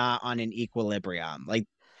was not on an equilibrium. Like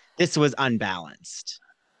this was unbalanced.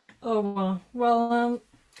 Oh, well,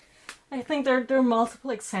 I think there are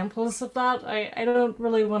multiple examples of that. I don't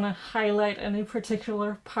really want to highlight any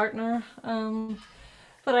particular partner.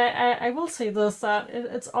 But I will say this, that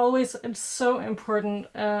it's so important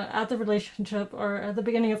at the relationship or at the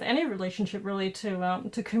beginning of any relationship really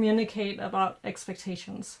to communicate about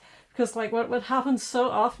expectations, because like what happens so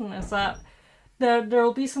often is that there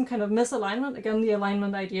will be some kind of misalignment, again the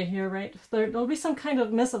alignment idea here, right? There'll be some kind of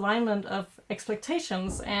misalignment of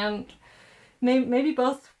expectations, and maybe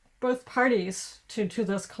both parties to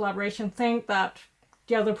this collaboration think that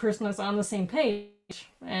the other person is on the same page,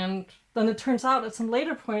 and then it turns out at some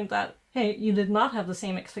later point that hey, you did not have the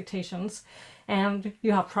same expectations, and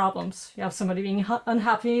you have problems. You have somebody being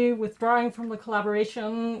unhappy, withdrawing from the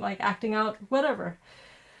collaboration, like acting out, whatever.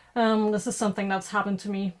 This is something that's happened to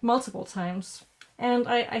me multiple times, and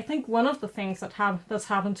I think one of the things that's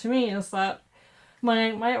happened to me is that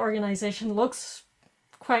my organization looks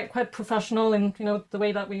quite professional in the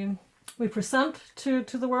way that we present to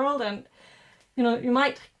the world, and you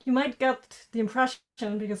might get the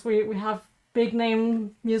impression, because we have big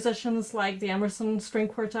name musicians like the Andersen string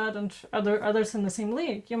quartet and others in the same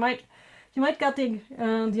league. You might get the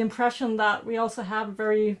impression that we also have a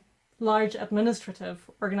very large administrative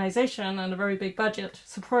organization and a very big budget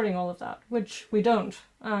supporting all of that, which we don't.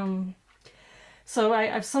 So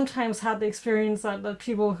I've sometimes had the experience that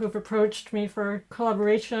people who've approached me for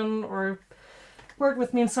collaboration or worked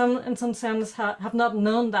with me in some sense have not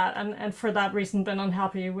known that, and for that reason been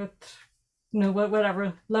unhappy with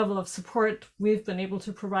whatever level of support we've been able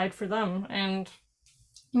to provide for them. And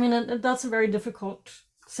I mean that's a very difficult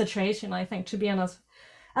situation, I think, to be in as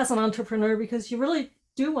an entrepreneur, because you really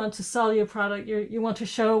do want to sell your product. You want to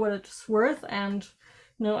show what it's worth, and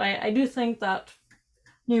I do think that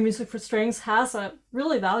New Music for Strings has a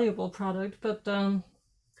really valuable product, but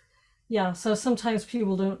yeah, so sometimes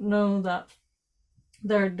people don't know that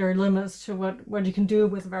there are limits to what you can do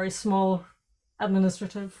with a very small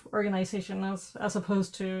administrative organization, as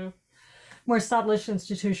opposed to more established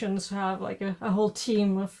institutions who have like a whole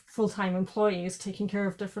team of full-time employees taking care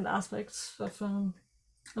of different aspects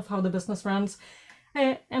of how the business runs.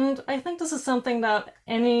 And I think this is something that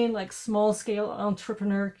any like small scale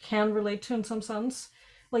entrepreneur can relate to in some sense.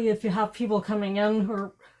 Like if you have people coming in who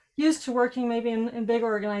are used to working maybe in big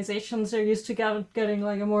organizations, they're used to getting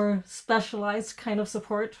like a more specialized kind of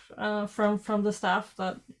support from the staff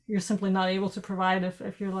that you're simply not able to provide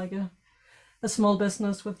if you're like a small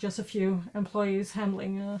business with just a few employees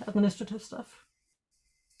handling administrative stuff.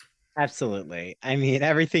 Absolutely. I mean,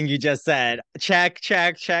 everything you just said, check,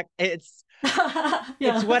 check, check. It's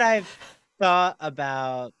Yeah. what I've thought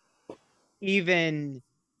about. Even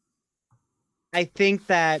I think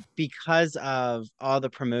that because of all the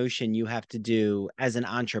promotion you have to do as an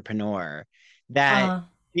entrepreneur, that uh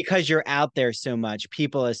because you're out there so much,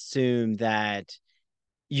 people assume that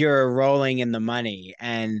you're rolling in the money,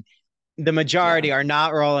 and the yeah. majority are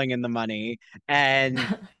not rolling in the money. And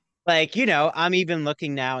like, I'm even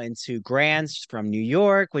looking now into grants from New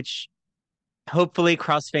York, which hopefully,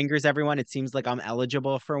 cross fingers, everyone. It seems like I'm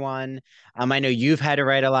eligible for one. I know you've had to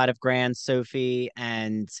write a lot of grants, Sophie,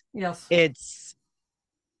 and Yes. it's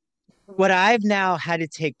what I've now had to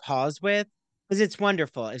take pause with, because it's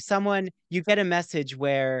wonderful. If you get a message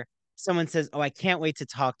where someone says, "Oh, I can't wait to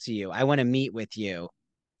talk to you. I want to meet with you."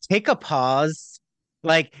 Take a pause.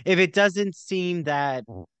 Like, if it doesn't seem that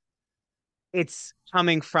it's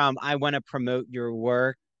coming from, I want to promote your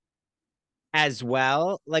work as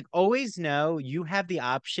well, like, always know you have the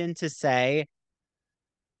option to say,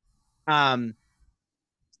 um,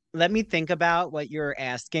 let me think about what you're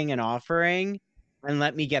asking and offering, and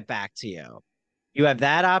let me get back to you. You have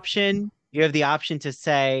that option. You have the option to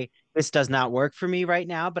say, this does not work for me right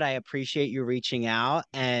now, but I appreciate you reaching out,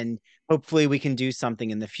 and hopefully we can do something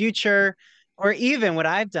in the future. Or even what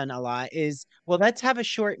I've done a lot is, well, let's have a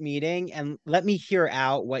short meeting and let me hear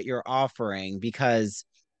out what you're offering, because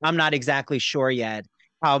I'm not exactly sure yet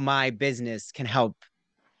how my business can help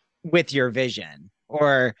with your vision.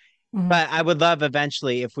 Mhm. But I would love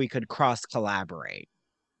eventually if we could cross collaborate.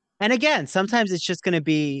 And again, sometimes it's just going to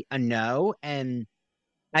be a no. And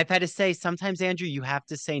I've had to say sometimes, Andrew, you have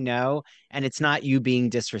to say no, and it's not you being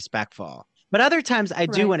disrespectful. But other times I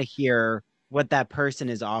do Right. want to hear what that person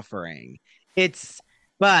is offering. It's,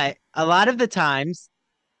 but a lot of the times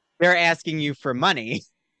they're asking you for money.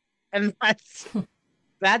 And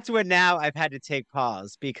that's what now I've had to take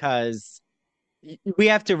pause because we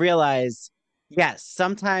have to realize, yes,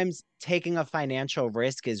 sometimes taking a financial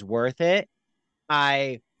risk is worth it.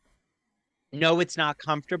 I know it's not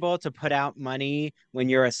comfortable to put out money when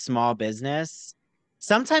you're a small business.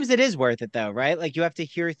 Sometimes it is worth it though, right? Like you have to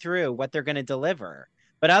hear through what they're going to deliver.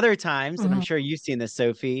 But other times, and I'm Hmm. sure you've seen this,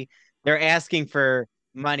 Sophie, they're asking for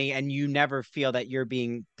money and you never feel that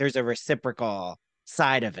there's a reciprocal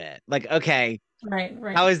side of it. Like, okay, Right,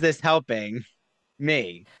 right. how is this helping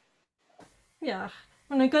me? Yeah.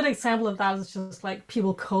 And a good example of that is just like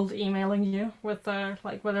people cold emailing you with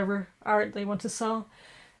like whatever art they want to sell.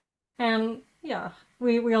 And yeah,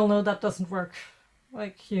 we all know that doesn't work.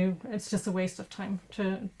 Like it's just a waste of time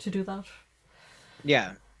to do that.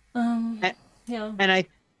 Yeah. Um, And, yeah. and I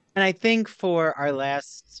and I think for our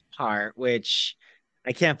last part, which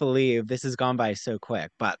I can't believe this has gone by so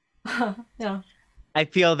quick, but Yeah. I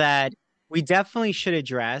feel that we definitely should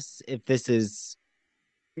address if this is,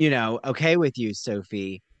 okay with you,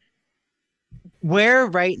 Sophie. Where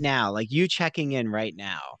right now, like you checking in right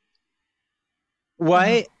now,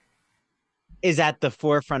 Uh, what is at the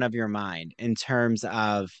forefront of your mind in terms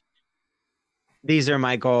of these are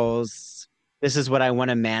my goals, this is what I want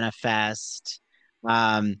to manifest,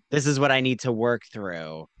 this is what I need to work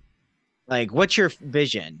through. Like, what's your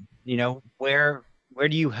vision? Where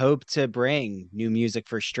do you hope to bring new music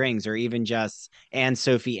for strings or even just and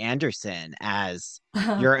Sophie Andersen as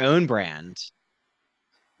your own brand?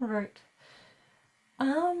 right.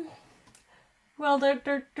 Um, well,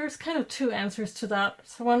 there's kind of two answers to that.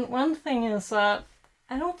 So one thing is that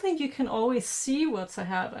I don't think you can always see what's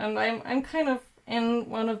ahead, and I'm kind of in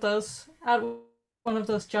one of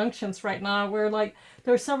those junctions right now where like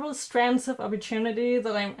there are several strands of opportunity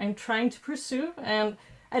that I'm trying to pursue, and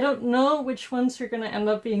I don't know which ones are going to end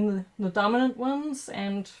up being the dominant ones,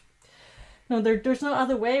 and no, there's no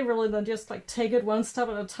other way really than just like take it one step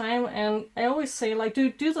at a time. And I always say like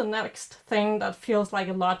do the next thing that feels like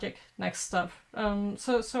a logic next step.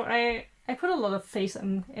 So I put a lot of faith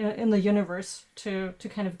in the universe to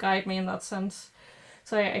kind of guide me in that sense.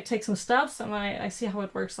 So I take some steps and I see how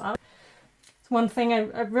it works out. One thing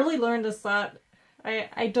I've really learned is that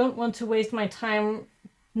I don't want to waste my time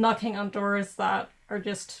knocking on doors that are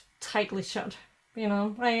just tightly shut.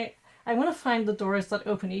 I want to find the doors that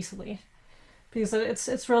open easily because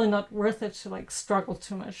it's really not worth it to like struggle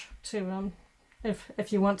too much to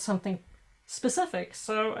if you want something specific.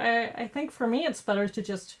 So I think for me it's better to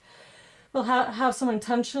just have some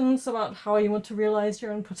intentions about how you want to realize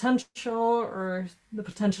your own potential or the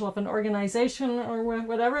potential of an organization or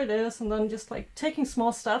whatever it is, and then just like taking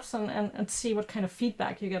small steps and see what kind of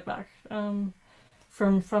feedback you get back from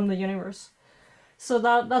the universe. So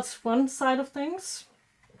that's one side of things.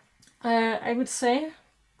 I would say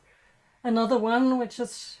another one, which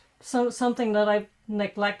is something that I've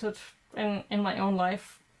neglected in my own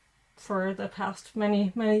life for the past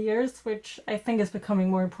many years, which I think is becoming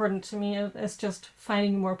more important to me, is just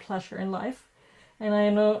finding more pleasure in life. And I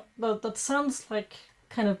know that sounds like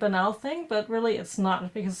kind of banal thing, but really it's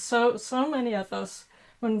not, because so many of us,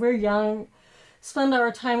 when we're young, spend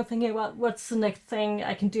our time thinking about what's the next thing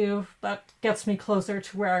I can do that gets me closer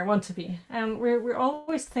to where I want to be. And we're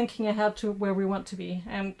always thinking ahead to where we want to be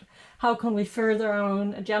and how can we further our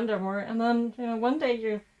own agenda more. And then, one day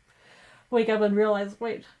you wake up and realize,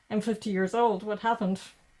 wait, I'm 50 years old. What happened?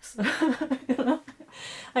 So, you know,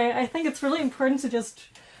 I think it's really important to just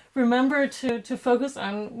remember to focus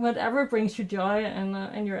on whatever brings you joy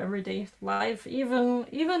in your everyday life, even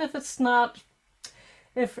if it's not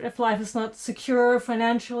if life is not secure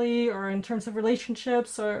financially or in terms of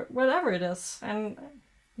relationships or whatever it is. And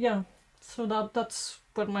yeah, so that's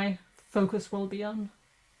what my focus will be on.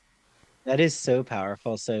 That is so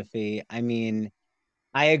powerful, Sophie. I mean,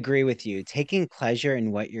 I agree with you. Taking pleasure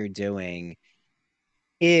in what you're doing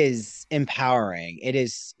is empowering.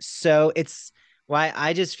 It's why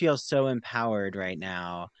I just feel so empowered right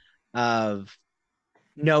now of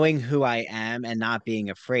knowing who I am and not being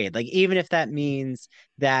afraid. Like, even if that means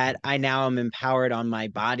that I now am empowered on my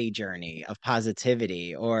body journey of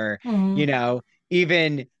positivity or, Mm-hmm. you know,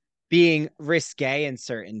 even being risque in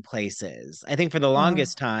certain places. I think for the Mm-hmm.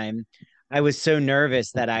 longest time, I was so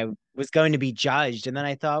nervous that I was going to be judged. And then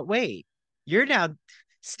I thought, wait, you're now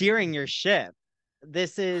steering your ship.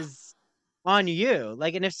 This is on you.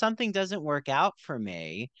 Like, and if something doesn't work out for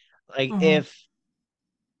me, like Mm-hmm. if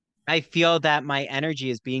I feel that my energy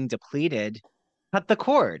is being depleted, cut the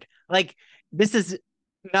cord. Like this is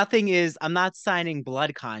nothing is I'm not signing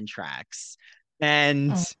blood contracts.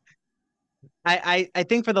 And Mm, I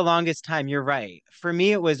think for the longest time, you're right. For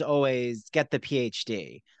me, it was always get the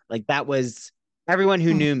PhD. Like that was everyone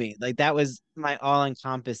who mm, knew me. Like that was my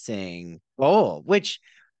all-encompassing goal, which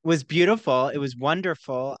was beautiful. It was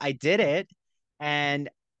wonderful. I did it, and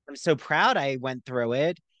I'm so proud I went through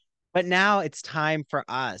it. But now it's time for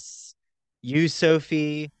us, you,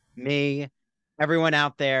 Sophie, me, everyone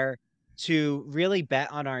out there, to really bet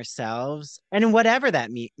on ourselves and whatever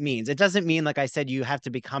that means. It doesn't mean, like I said, you have to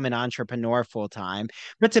become an entrepreneur full time,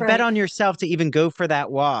 but to bet right. on yourself to even go for that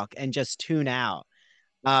walk and just tune out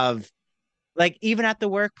of, like, even at the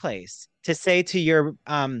workplace, to say to your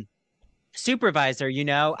supervisor,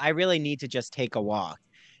 I really need to just take a walk.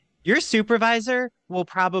 Your supervisor will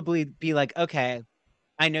probably be like, okay,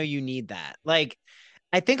 I know you need that. Like,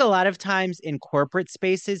 I think a lot of times in corporate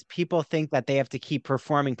spaces, people think that they have to keep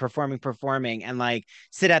performing, performing, performing, and like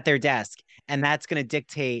sit at their desk. And that's going to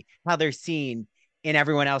dictate how they're seen in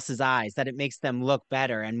everyone else's eyes, that it makes them look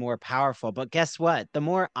better and more powerful. But guess what? The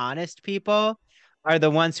more honest people are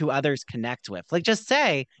the ones who others connect with. Like, just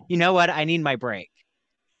say, you know what? I need my break.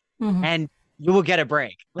 Hmm. And you will get a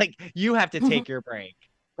break. Like, you have to take your break.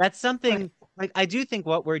 That's Right. something like I do think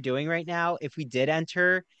what we're doing right now, if we did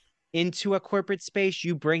enter into a corporate space,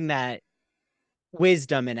 you bring that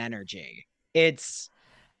wisdom and energy. And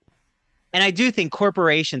I do think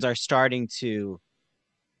corporations are starting to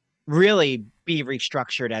really be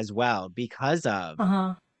restructured as well because of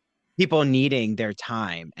Uh-huh. people needing their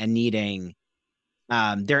time and needing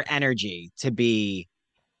their energy to be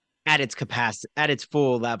at its capacity, at its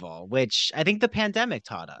full level, which I think the pandemic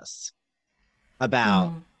taught us about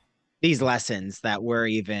Hmm. these lessons that we're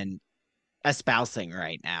even espousing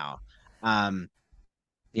right now. Um,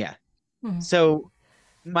 yeah. Hmm. So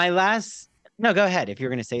my last, no, go ahead if you're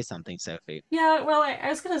going to say something, Sophie. Yeah, well, I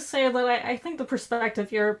was going to say that I think the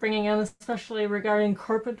perspective you're bringing in, especially regarding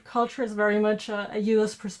corporate culture, is very much a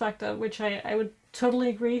US perspective, which I would totally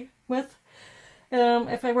agree with.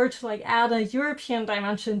 If I were to like add a European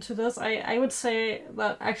dimension to this, I would say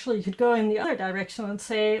that actually you could go in the other direction and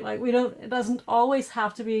say like it doesn't always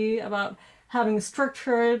have to be about having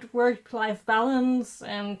structured work-life balance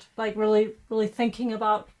and like really thinking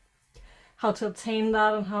about how to obtain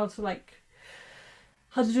that and how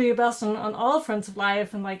to do your best on all fronts of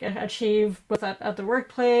life and like achieve both at the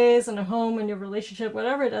workplace and at home and your relationship,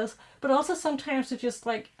 whatever it is. But also sometimes to just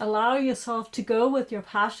like allow yourself to go with your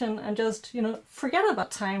passion and just, forget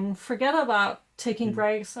about time, forget about taking Mm.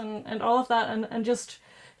 breaks and all of that and just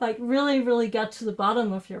like really, really get to the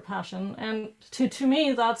bottom of your passion. And to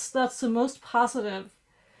me that's the most positive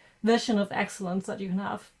vision of excellence that you can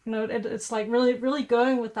have. It's like really, really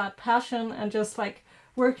going with that passion and just like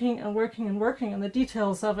working and working and working on the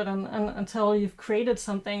details of it and until you've created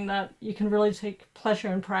something that you can really take pleasure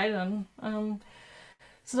and pride in.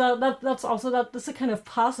 So that's a kind of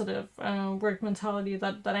positive work mentality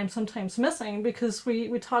that I'm sometimes missing because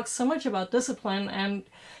we talk so much about discipline and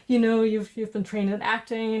you've been trained in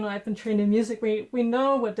acting, I've been trained in music. We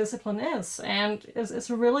know what discipline is and it's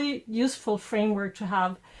a really useful framework to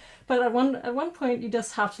have. But at one point you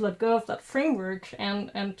just have to let go of that framework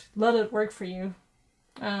and let it work for you.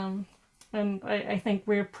 Um, and I think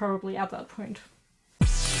we're probably at that point.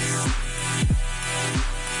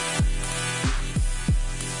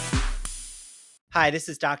 Hi, this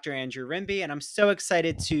is Dr. Andrew Rimby, and I'm so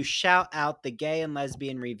excited to shout out the Gay and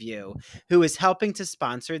Lesbian Review, who is helping to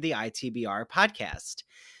sponsor the ITBR podcast.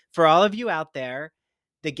 For all of you out there,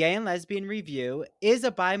 the Gay and Lesbian Review is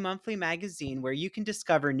a bi-monthly magazine where you can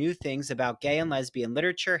discover new things about gay and lesbian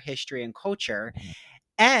literature, history, and culture.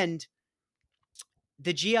 And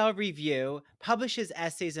the GL Review publishes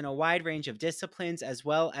essays in a wide range of disciplines, as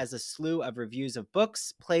well as a slew of reviews of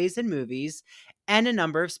books, plays, and movies, and a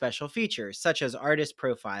number of special features, such as artist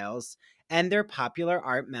profiles and their popular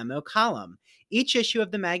art memo column. Each issue of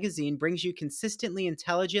the magazine brings you consistently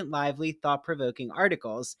intelligent, lively, thought-provoking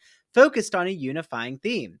articles focused on a unifying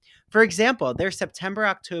theme. For example, their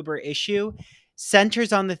September-October issue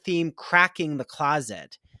centers on the theme Cracking the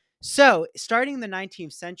Closet. So, starting in the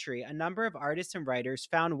 19th century, a number of artists and writers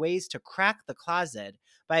found ways to crack the closet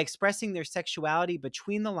by expressing their sexuality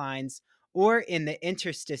between the lines or in the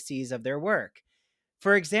interstices of their work.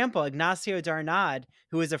 For example, Ignacio Darnad,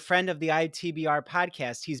 who is a friend of the ITBR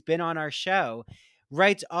podcast, he's been on our show,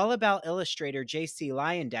 writes all about illustrator J.C.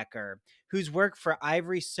 Leyendecker, whose work for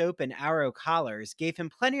Ivory Soap and Arrow Collars gave him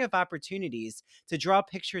plenty of opportunities to draw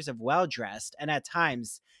pictures of well-dressed and at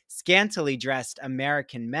times scantily dressed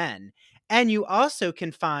American men. And you also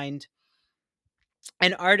can find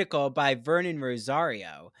an article by Vernon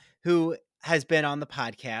Rosario, who has been on the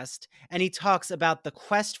podcast, and he talks about the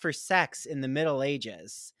quest for sex in the Middle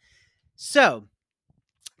Ages. So,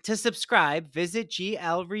 to subscribe, visit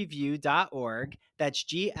glreview.org. That's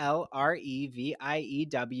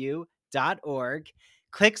glreview.org.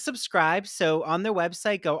 Click subscribe. So on their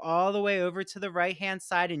website, go all the way over to the right-hand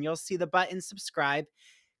side and you'll see the button subscribe.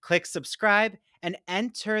 Click subscribe and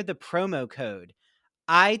enter the promo code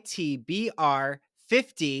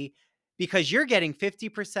ITBR50 because you're getting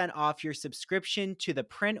 50% off your subscription to the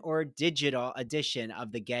print or digital edition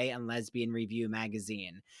of the Gay and Lesbian Review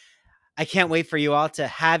magazine. I can't wait for you all to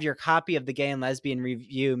have your copy of the Gay and Lesbian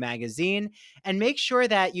Review magazine, and make sure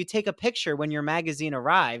that you take a picture when your magazine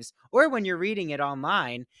arrives or when you're reading it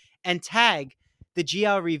online and tag the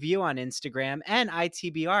GL Review on Instagram and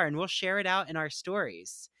ITBR, and we'll share it out in our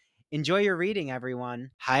stories. Enjoy your reading,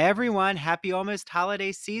 everyone. Hi, everyone. Happy almost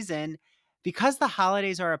holiday season. Because the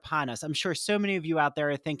holidays are upon us, I'm sure so many of you out there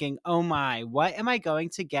are thinking, oh my, what am I going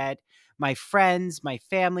to get my friends, my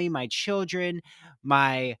family, my children,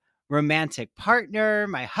 my romantic partner,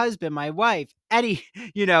 my husband, my wife, any,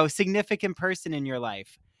 significant person in your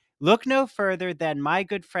life? Look no further than my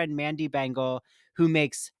good friend Mandy Bengal, who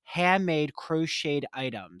makes handmade crocheted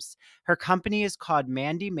items. Her company is called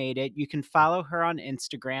Mandy Made It. You can follow her on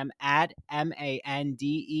Instagram at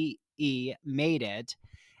MANDEE Made It,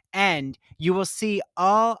 and you will see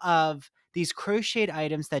all of these crocheted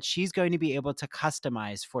items that she's going to be able to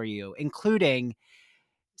customize for you, including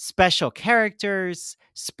special characters,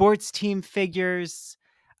 sports team figures,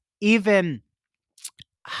 even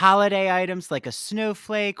holiday items like a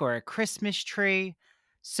snowflake or a Christmas tree.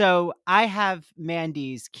 So I have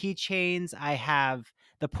Mandy's keychains. I have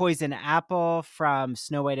the poison apple from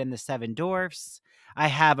Snow White and the Seven Dwarfs. I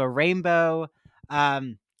have a rainbow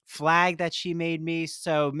flag that she made me.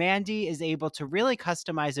 So Mandy is able to really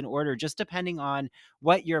customize an order just depending on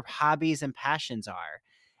what your hobbies and passions are,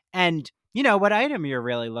 and what item you're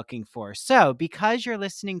really looking for. So because you're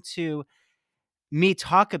listening to me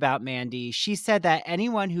talk about Mandy, she said that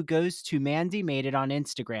anyone who goes to Mandy Made It on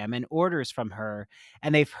Instagram and orders from her,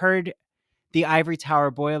 and they've heard the Ivory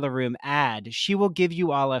Tower Boiler Room ad, she will give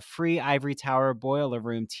you all a free Ivory Tower Boiler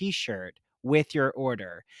Room t-shirt with your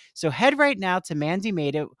order. So head right now to Mandy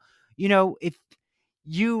Made It. If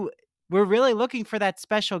you were really looking for that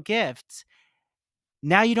special gift,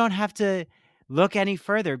 now you don't have to look any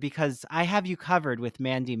further because I have you covered with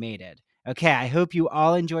Mandy Made It. Okay, I hope you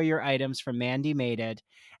all enjoy your items from Mandy Made It.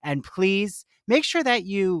 And please make sure that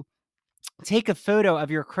you take a photo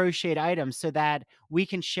of your crocheted items so that we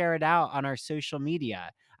can share it out on our social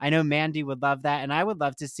media. I know Mandy would love that, and I would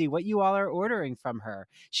love to see what you all are ordering from her.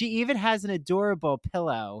 She even has an adorable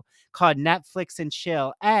pillow called Netflix and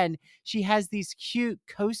Chill, and she has these cute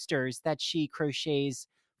coasters that she crochets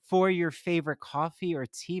for your favorite coffee or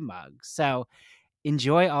tea mug. So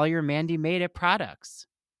enjoy all your Mandy Made It products.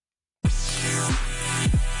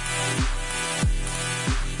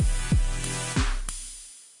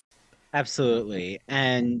 Absolutely.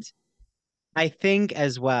 And I think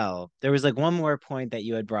as well, there was like one more point that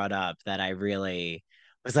you had brought up that I really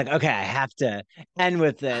was like, okay, I have to end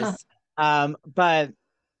with this. But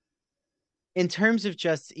in terms of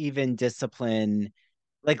just even discipline,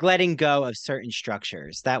 like letting go of certain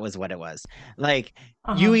structures, that was what it was. Like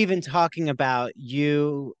you Uh-huh. even talking about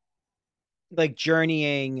you like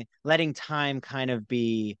journeying, letting time kind of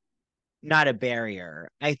be not a barrier.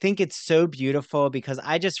 I think it's so beautiful because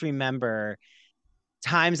I just remember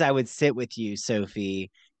times I would sit with you,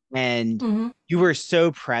 Sophie, and Mm-hmm. you were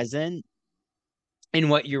so present in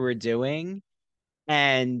what you were doing.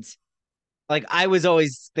 And like I was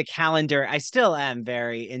always the calendar, I still am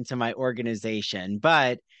very into my organization,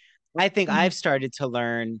 but I think Mm-hmm. I've started to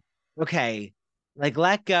learn, okay, like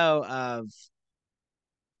uh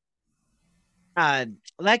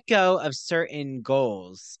let go of certain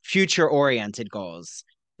goals, future oriented goals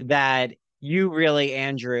that you really,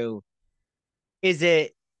 Andrew, is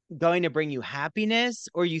it going to bring you happiness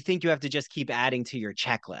or you think you have to just keep adding to your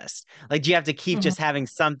checklist? Like, do you have to keep Mm-hmm. just having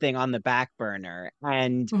something on the back burner?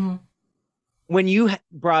 And Mm-hmm. when you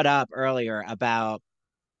brought up earlier about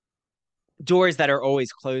doors that are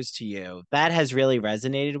always closed to you, that has really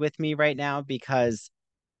resonated with me right now because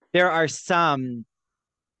there are some,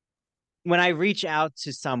 when I reach out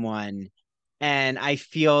to someone and I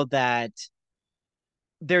feel that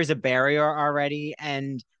there's a barrier already,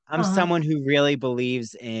 and I'm Uh-huh. someone who really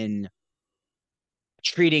believes in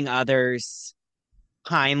treating others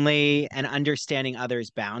kindly and understanding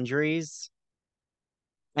others' boundaries.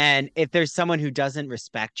 And if there's someone who doesn't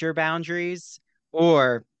respect your boundaries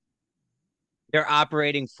or they're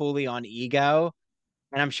operating fully on ego.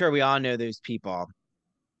 And I'm sure we all know those people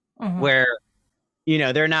Hmm. where,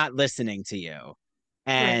 they're not listening to you Right.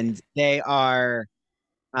 and they are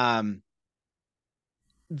um,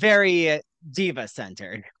 very diva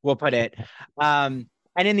centered, we'll put it. Um,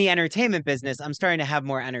 and in the entertainment business, I'm starting to have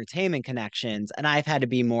more entertainment connections, and I've had to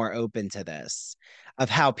be more open to this of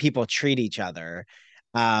how people treat each other.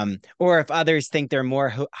 Or if others think they're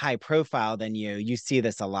more high profile than you see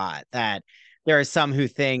this a lot, that there are some who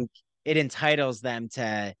think it entitles them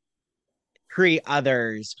to treat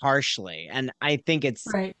others harshly. And I think it's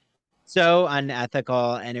Right. so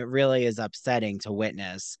unethical and it really is upsetting to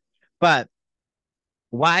witness. But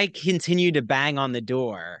why continue to bang on the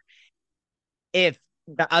door if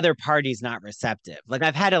the other party's not receptive? Like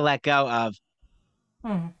I've had to let go of,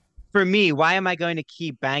 Hmm. for me, why am I going to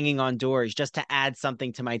keep banging on doors just to add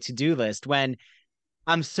something to my to-do list when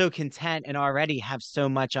I'm so content and already have so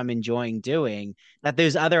much I'm enjoying doing that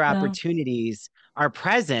those other Yeah. opportunities are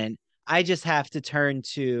present? I just have to turn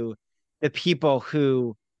to the people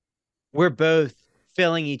who we're both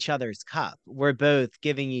filling each other's cup. We're both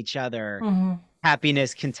giving each other Hmm.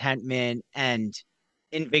 happiness, contentment, and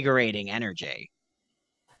invigorating energy.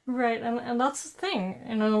 Right, and that's the thing,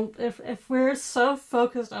 if we're so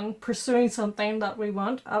focused on pursuing something that we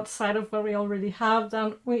want outside of what we already have,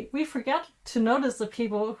 then we forget to notice the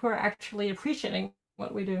people who are actually appreciating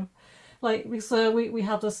what we do. Like we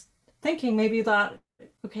have this thinking maybe that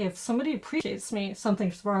okay, if somebody appreciates me,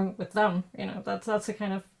 something's wrong with them. That's the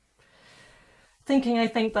kind of thinking I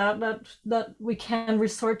think that we can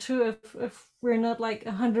resort to if we're not like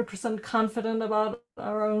 100% confident about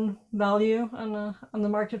our own value on the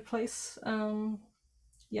marketplace.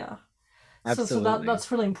 Yeah. So Absolutely.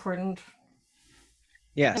 that's really important,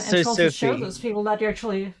 Yeah. and So, to also show Sophie, those people that you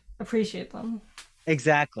actually appreciate them.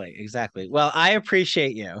 exactly, exactly. Well, I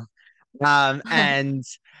appreciate you. And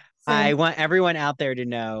I Same. want everyone out there to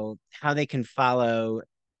know how they can follow,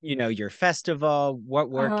 your festival, what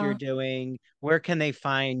work you're Uh, doing, where can they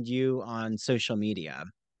find you on social media?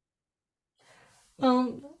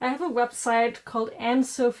 I have a website called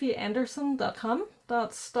AnnSophieAndersen.com.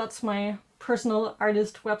 That's my personal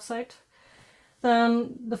artist website.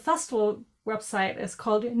 Then the festival website is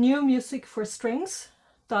called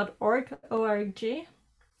newmusicforstrings.org. O-R-G.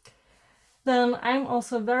 Then I'm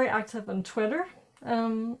also very active on Twitter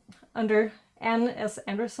um, under Anne S.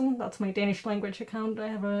 Andersen. That's my Danish language account. I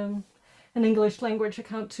have an English language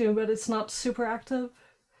account too, but it's not super active.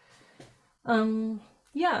 Um,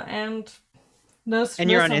 yeah, and those And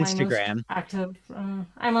you're those on are my most Instagram. active. I'm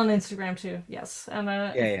on Instagram too. Yes, and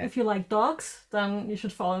Yeah, yeah. if you like dogs, then you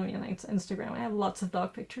should follow me on Instagram. I have lots of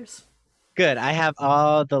dog pictures. Good. I have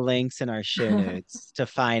all the links in our show notes to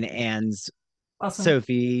find Anne's Awesome.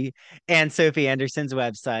 Sophie and Sophie Anderson's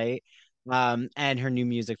website, and her new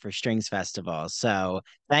music for Strings Festival. So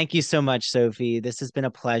thank you so much, Sophie. This has been a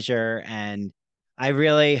pleasure. And I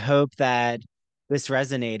really hope that this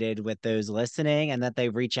resonated with those listening and that they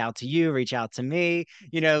reach out to you, reach out to me.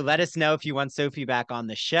 Let us know if you want Sophie back on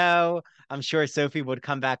the show. I'm sure Sophie would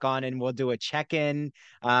come back on and we'll do a check-in,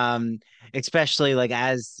 especially like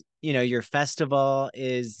as, your festival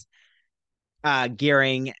is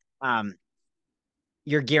gearing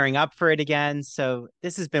you're gearing up for it again. So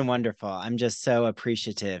this has been wonderful. I'm just so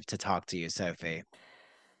appreciative to talk to you, Sophie.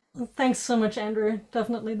 Thanks so much, Andrew.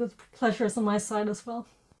 Definitely the pleasure is on my side as well.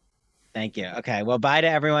 Thank you. Okay. Well, bye to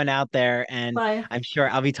everyone out there. And Bye. I'm sure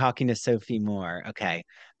I'll be talking to Sophie more. Okay.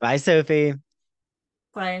 Bye, Sophie.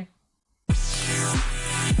 Bye.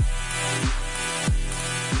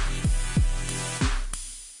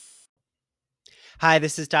 Hi,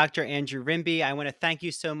 this is Dr. Andrew Rimby. I want to thank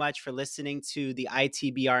you so much for listening to the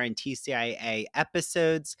ITBR and TCIA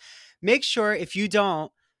episodes. Make sure if you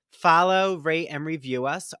don't, follow, rate, and review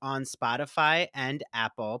us on Spotify and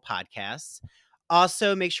Apple Podcasts.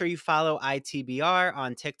 Also, make sure you follow ITBR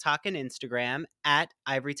on TikTok and Instagram at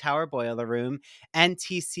Ivory Tower Boiler Room and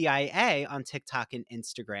TCIA on TikTok and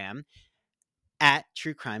Instagram at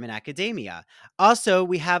True Crime and Academia. Also,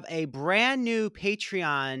 we have a brand new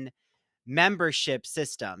Patreon membership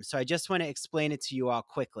system. So I just want to explain it to you all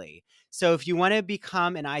quickly. So if you want to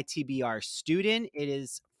become an ITBR student, it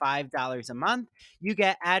is $5 a month. You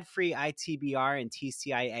get ad-free ITBR and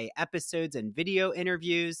TCIA episodes and video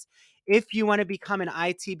interviews. If you want to become an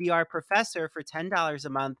ITBR professor for $10 a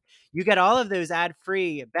month, you get all of those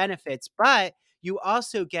ad-free benefits, but you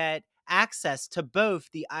also get access to both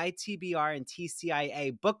the ITBR and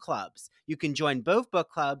TCIA book clubs. You can join both book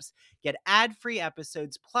clubs, get ad-free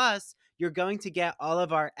episodes, plus you're going to get all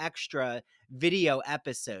of our extra video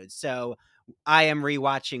episodes. So I am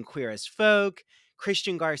rewatching Queer as Folk.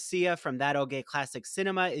 Christian Garcia from That Old Gay Classic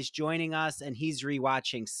Cinema is joining us, and he's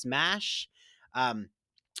rewatching Smash.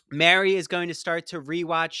 Mary is going to start to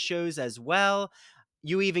rewatch shows as well.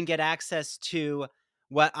 You even get access to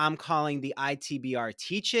what I'm calling the ITBR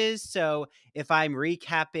Teaches. So if I'm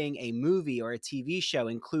recapping a movie or a TV show,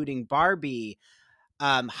 including Barbie,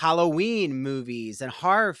 Halloween movies, and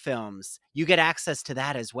horror films, you get access to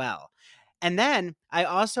that as well. And then I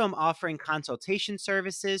also am offering consultation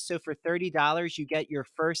services. So for $30, you get your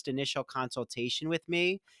first initial consultation with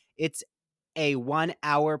me. It's a 1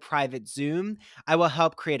 hour private Zoom. I will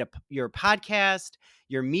help create your podcast,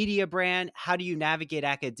 your media brand. How do you navigate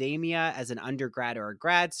academia as an undergrad or a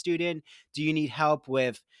grad student? Do you need help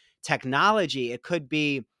with technology? It could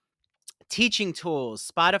be teaching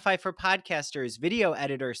tools, Spotify for podcasters, video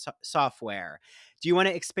editor software. Do you want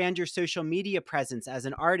to expand your social media presence as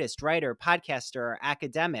an artist, writer, podcaster, or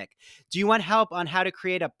academic? Do you want help on how to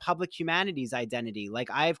create a public humanities identity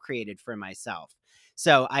like I've created for myself?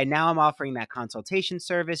 So now I'm offering that consultation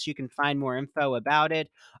service. You can find more info about it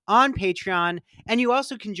on Patreon. And you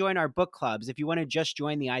also can join our book clubs. If you want to just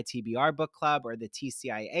join the ITBR book club or the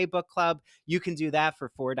TCIA book club, you can do that for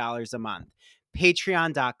 $4 a month.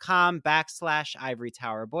 Patreon.com/Ivory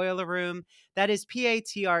Tower Boiler Room. That is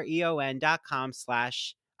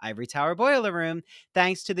patreon.com/Ivory Tower Boiler Room.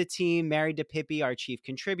 Thanks to the team, Mary DePippi, our chief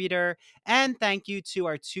contributor, and thank you to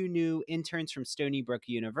our 2 new interns from Stony Brook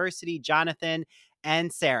University, Jonathan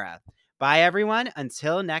and Sarah. Bye, everyone.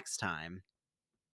 Until next time.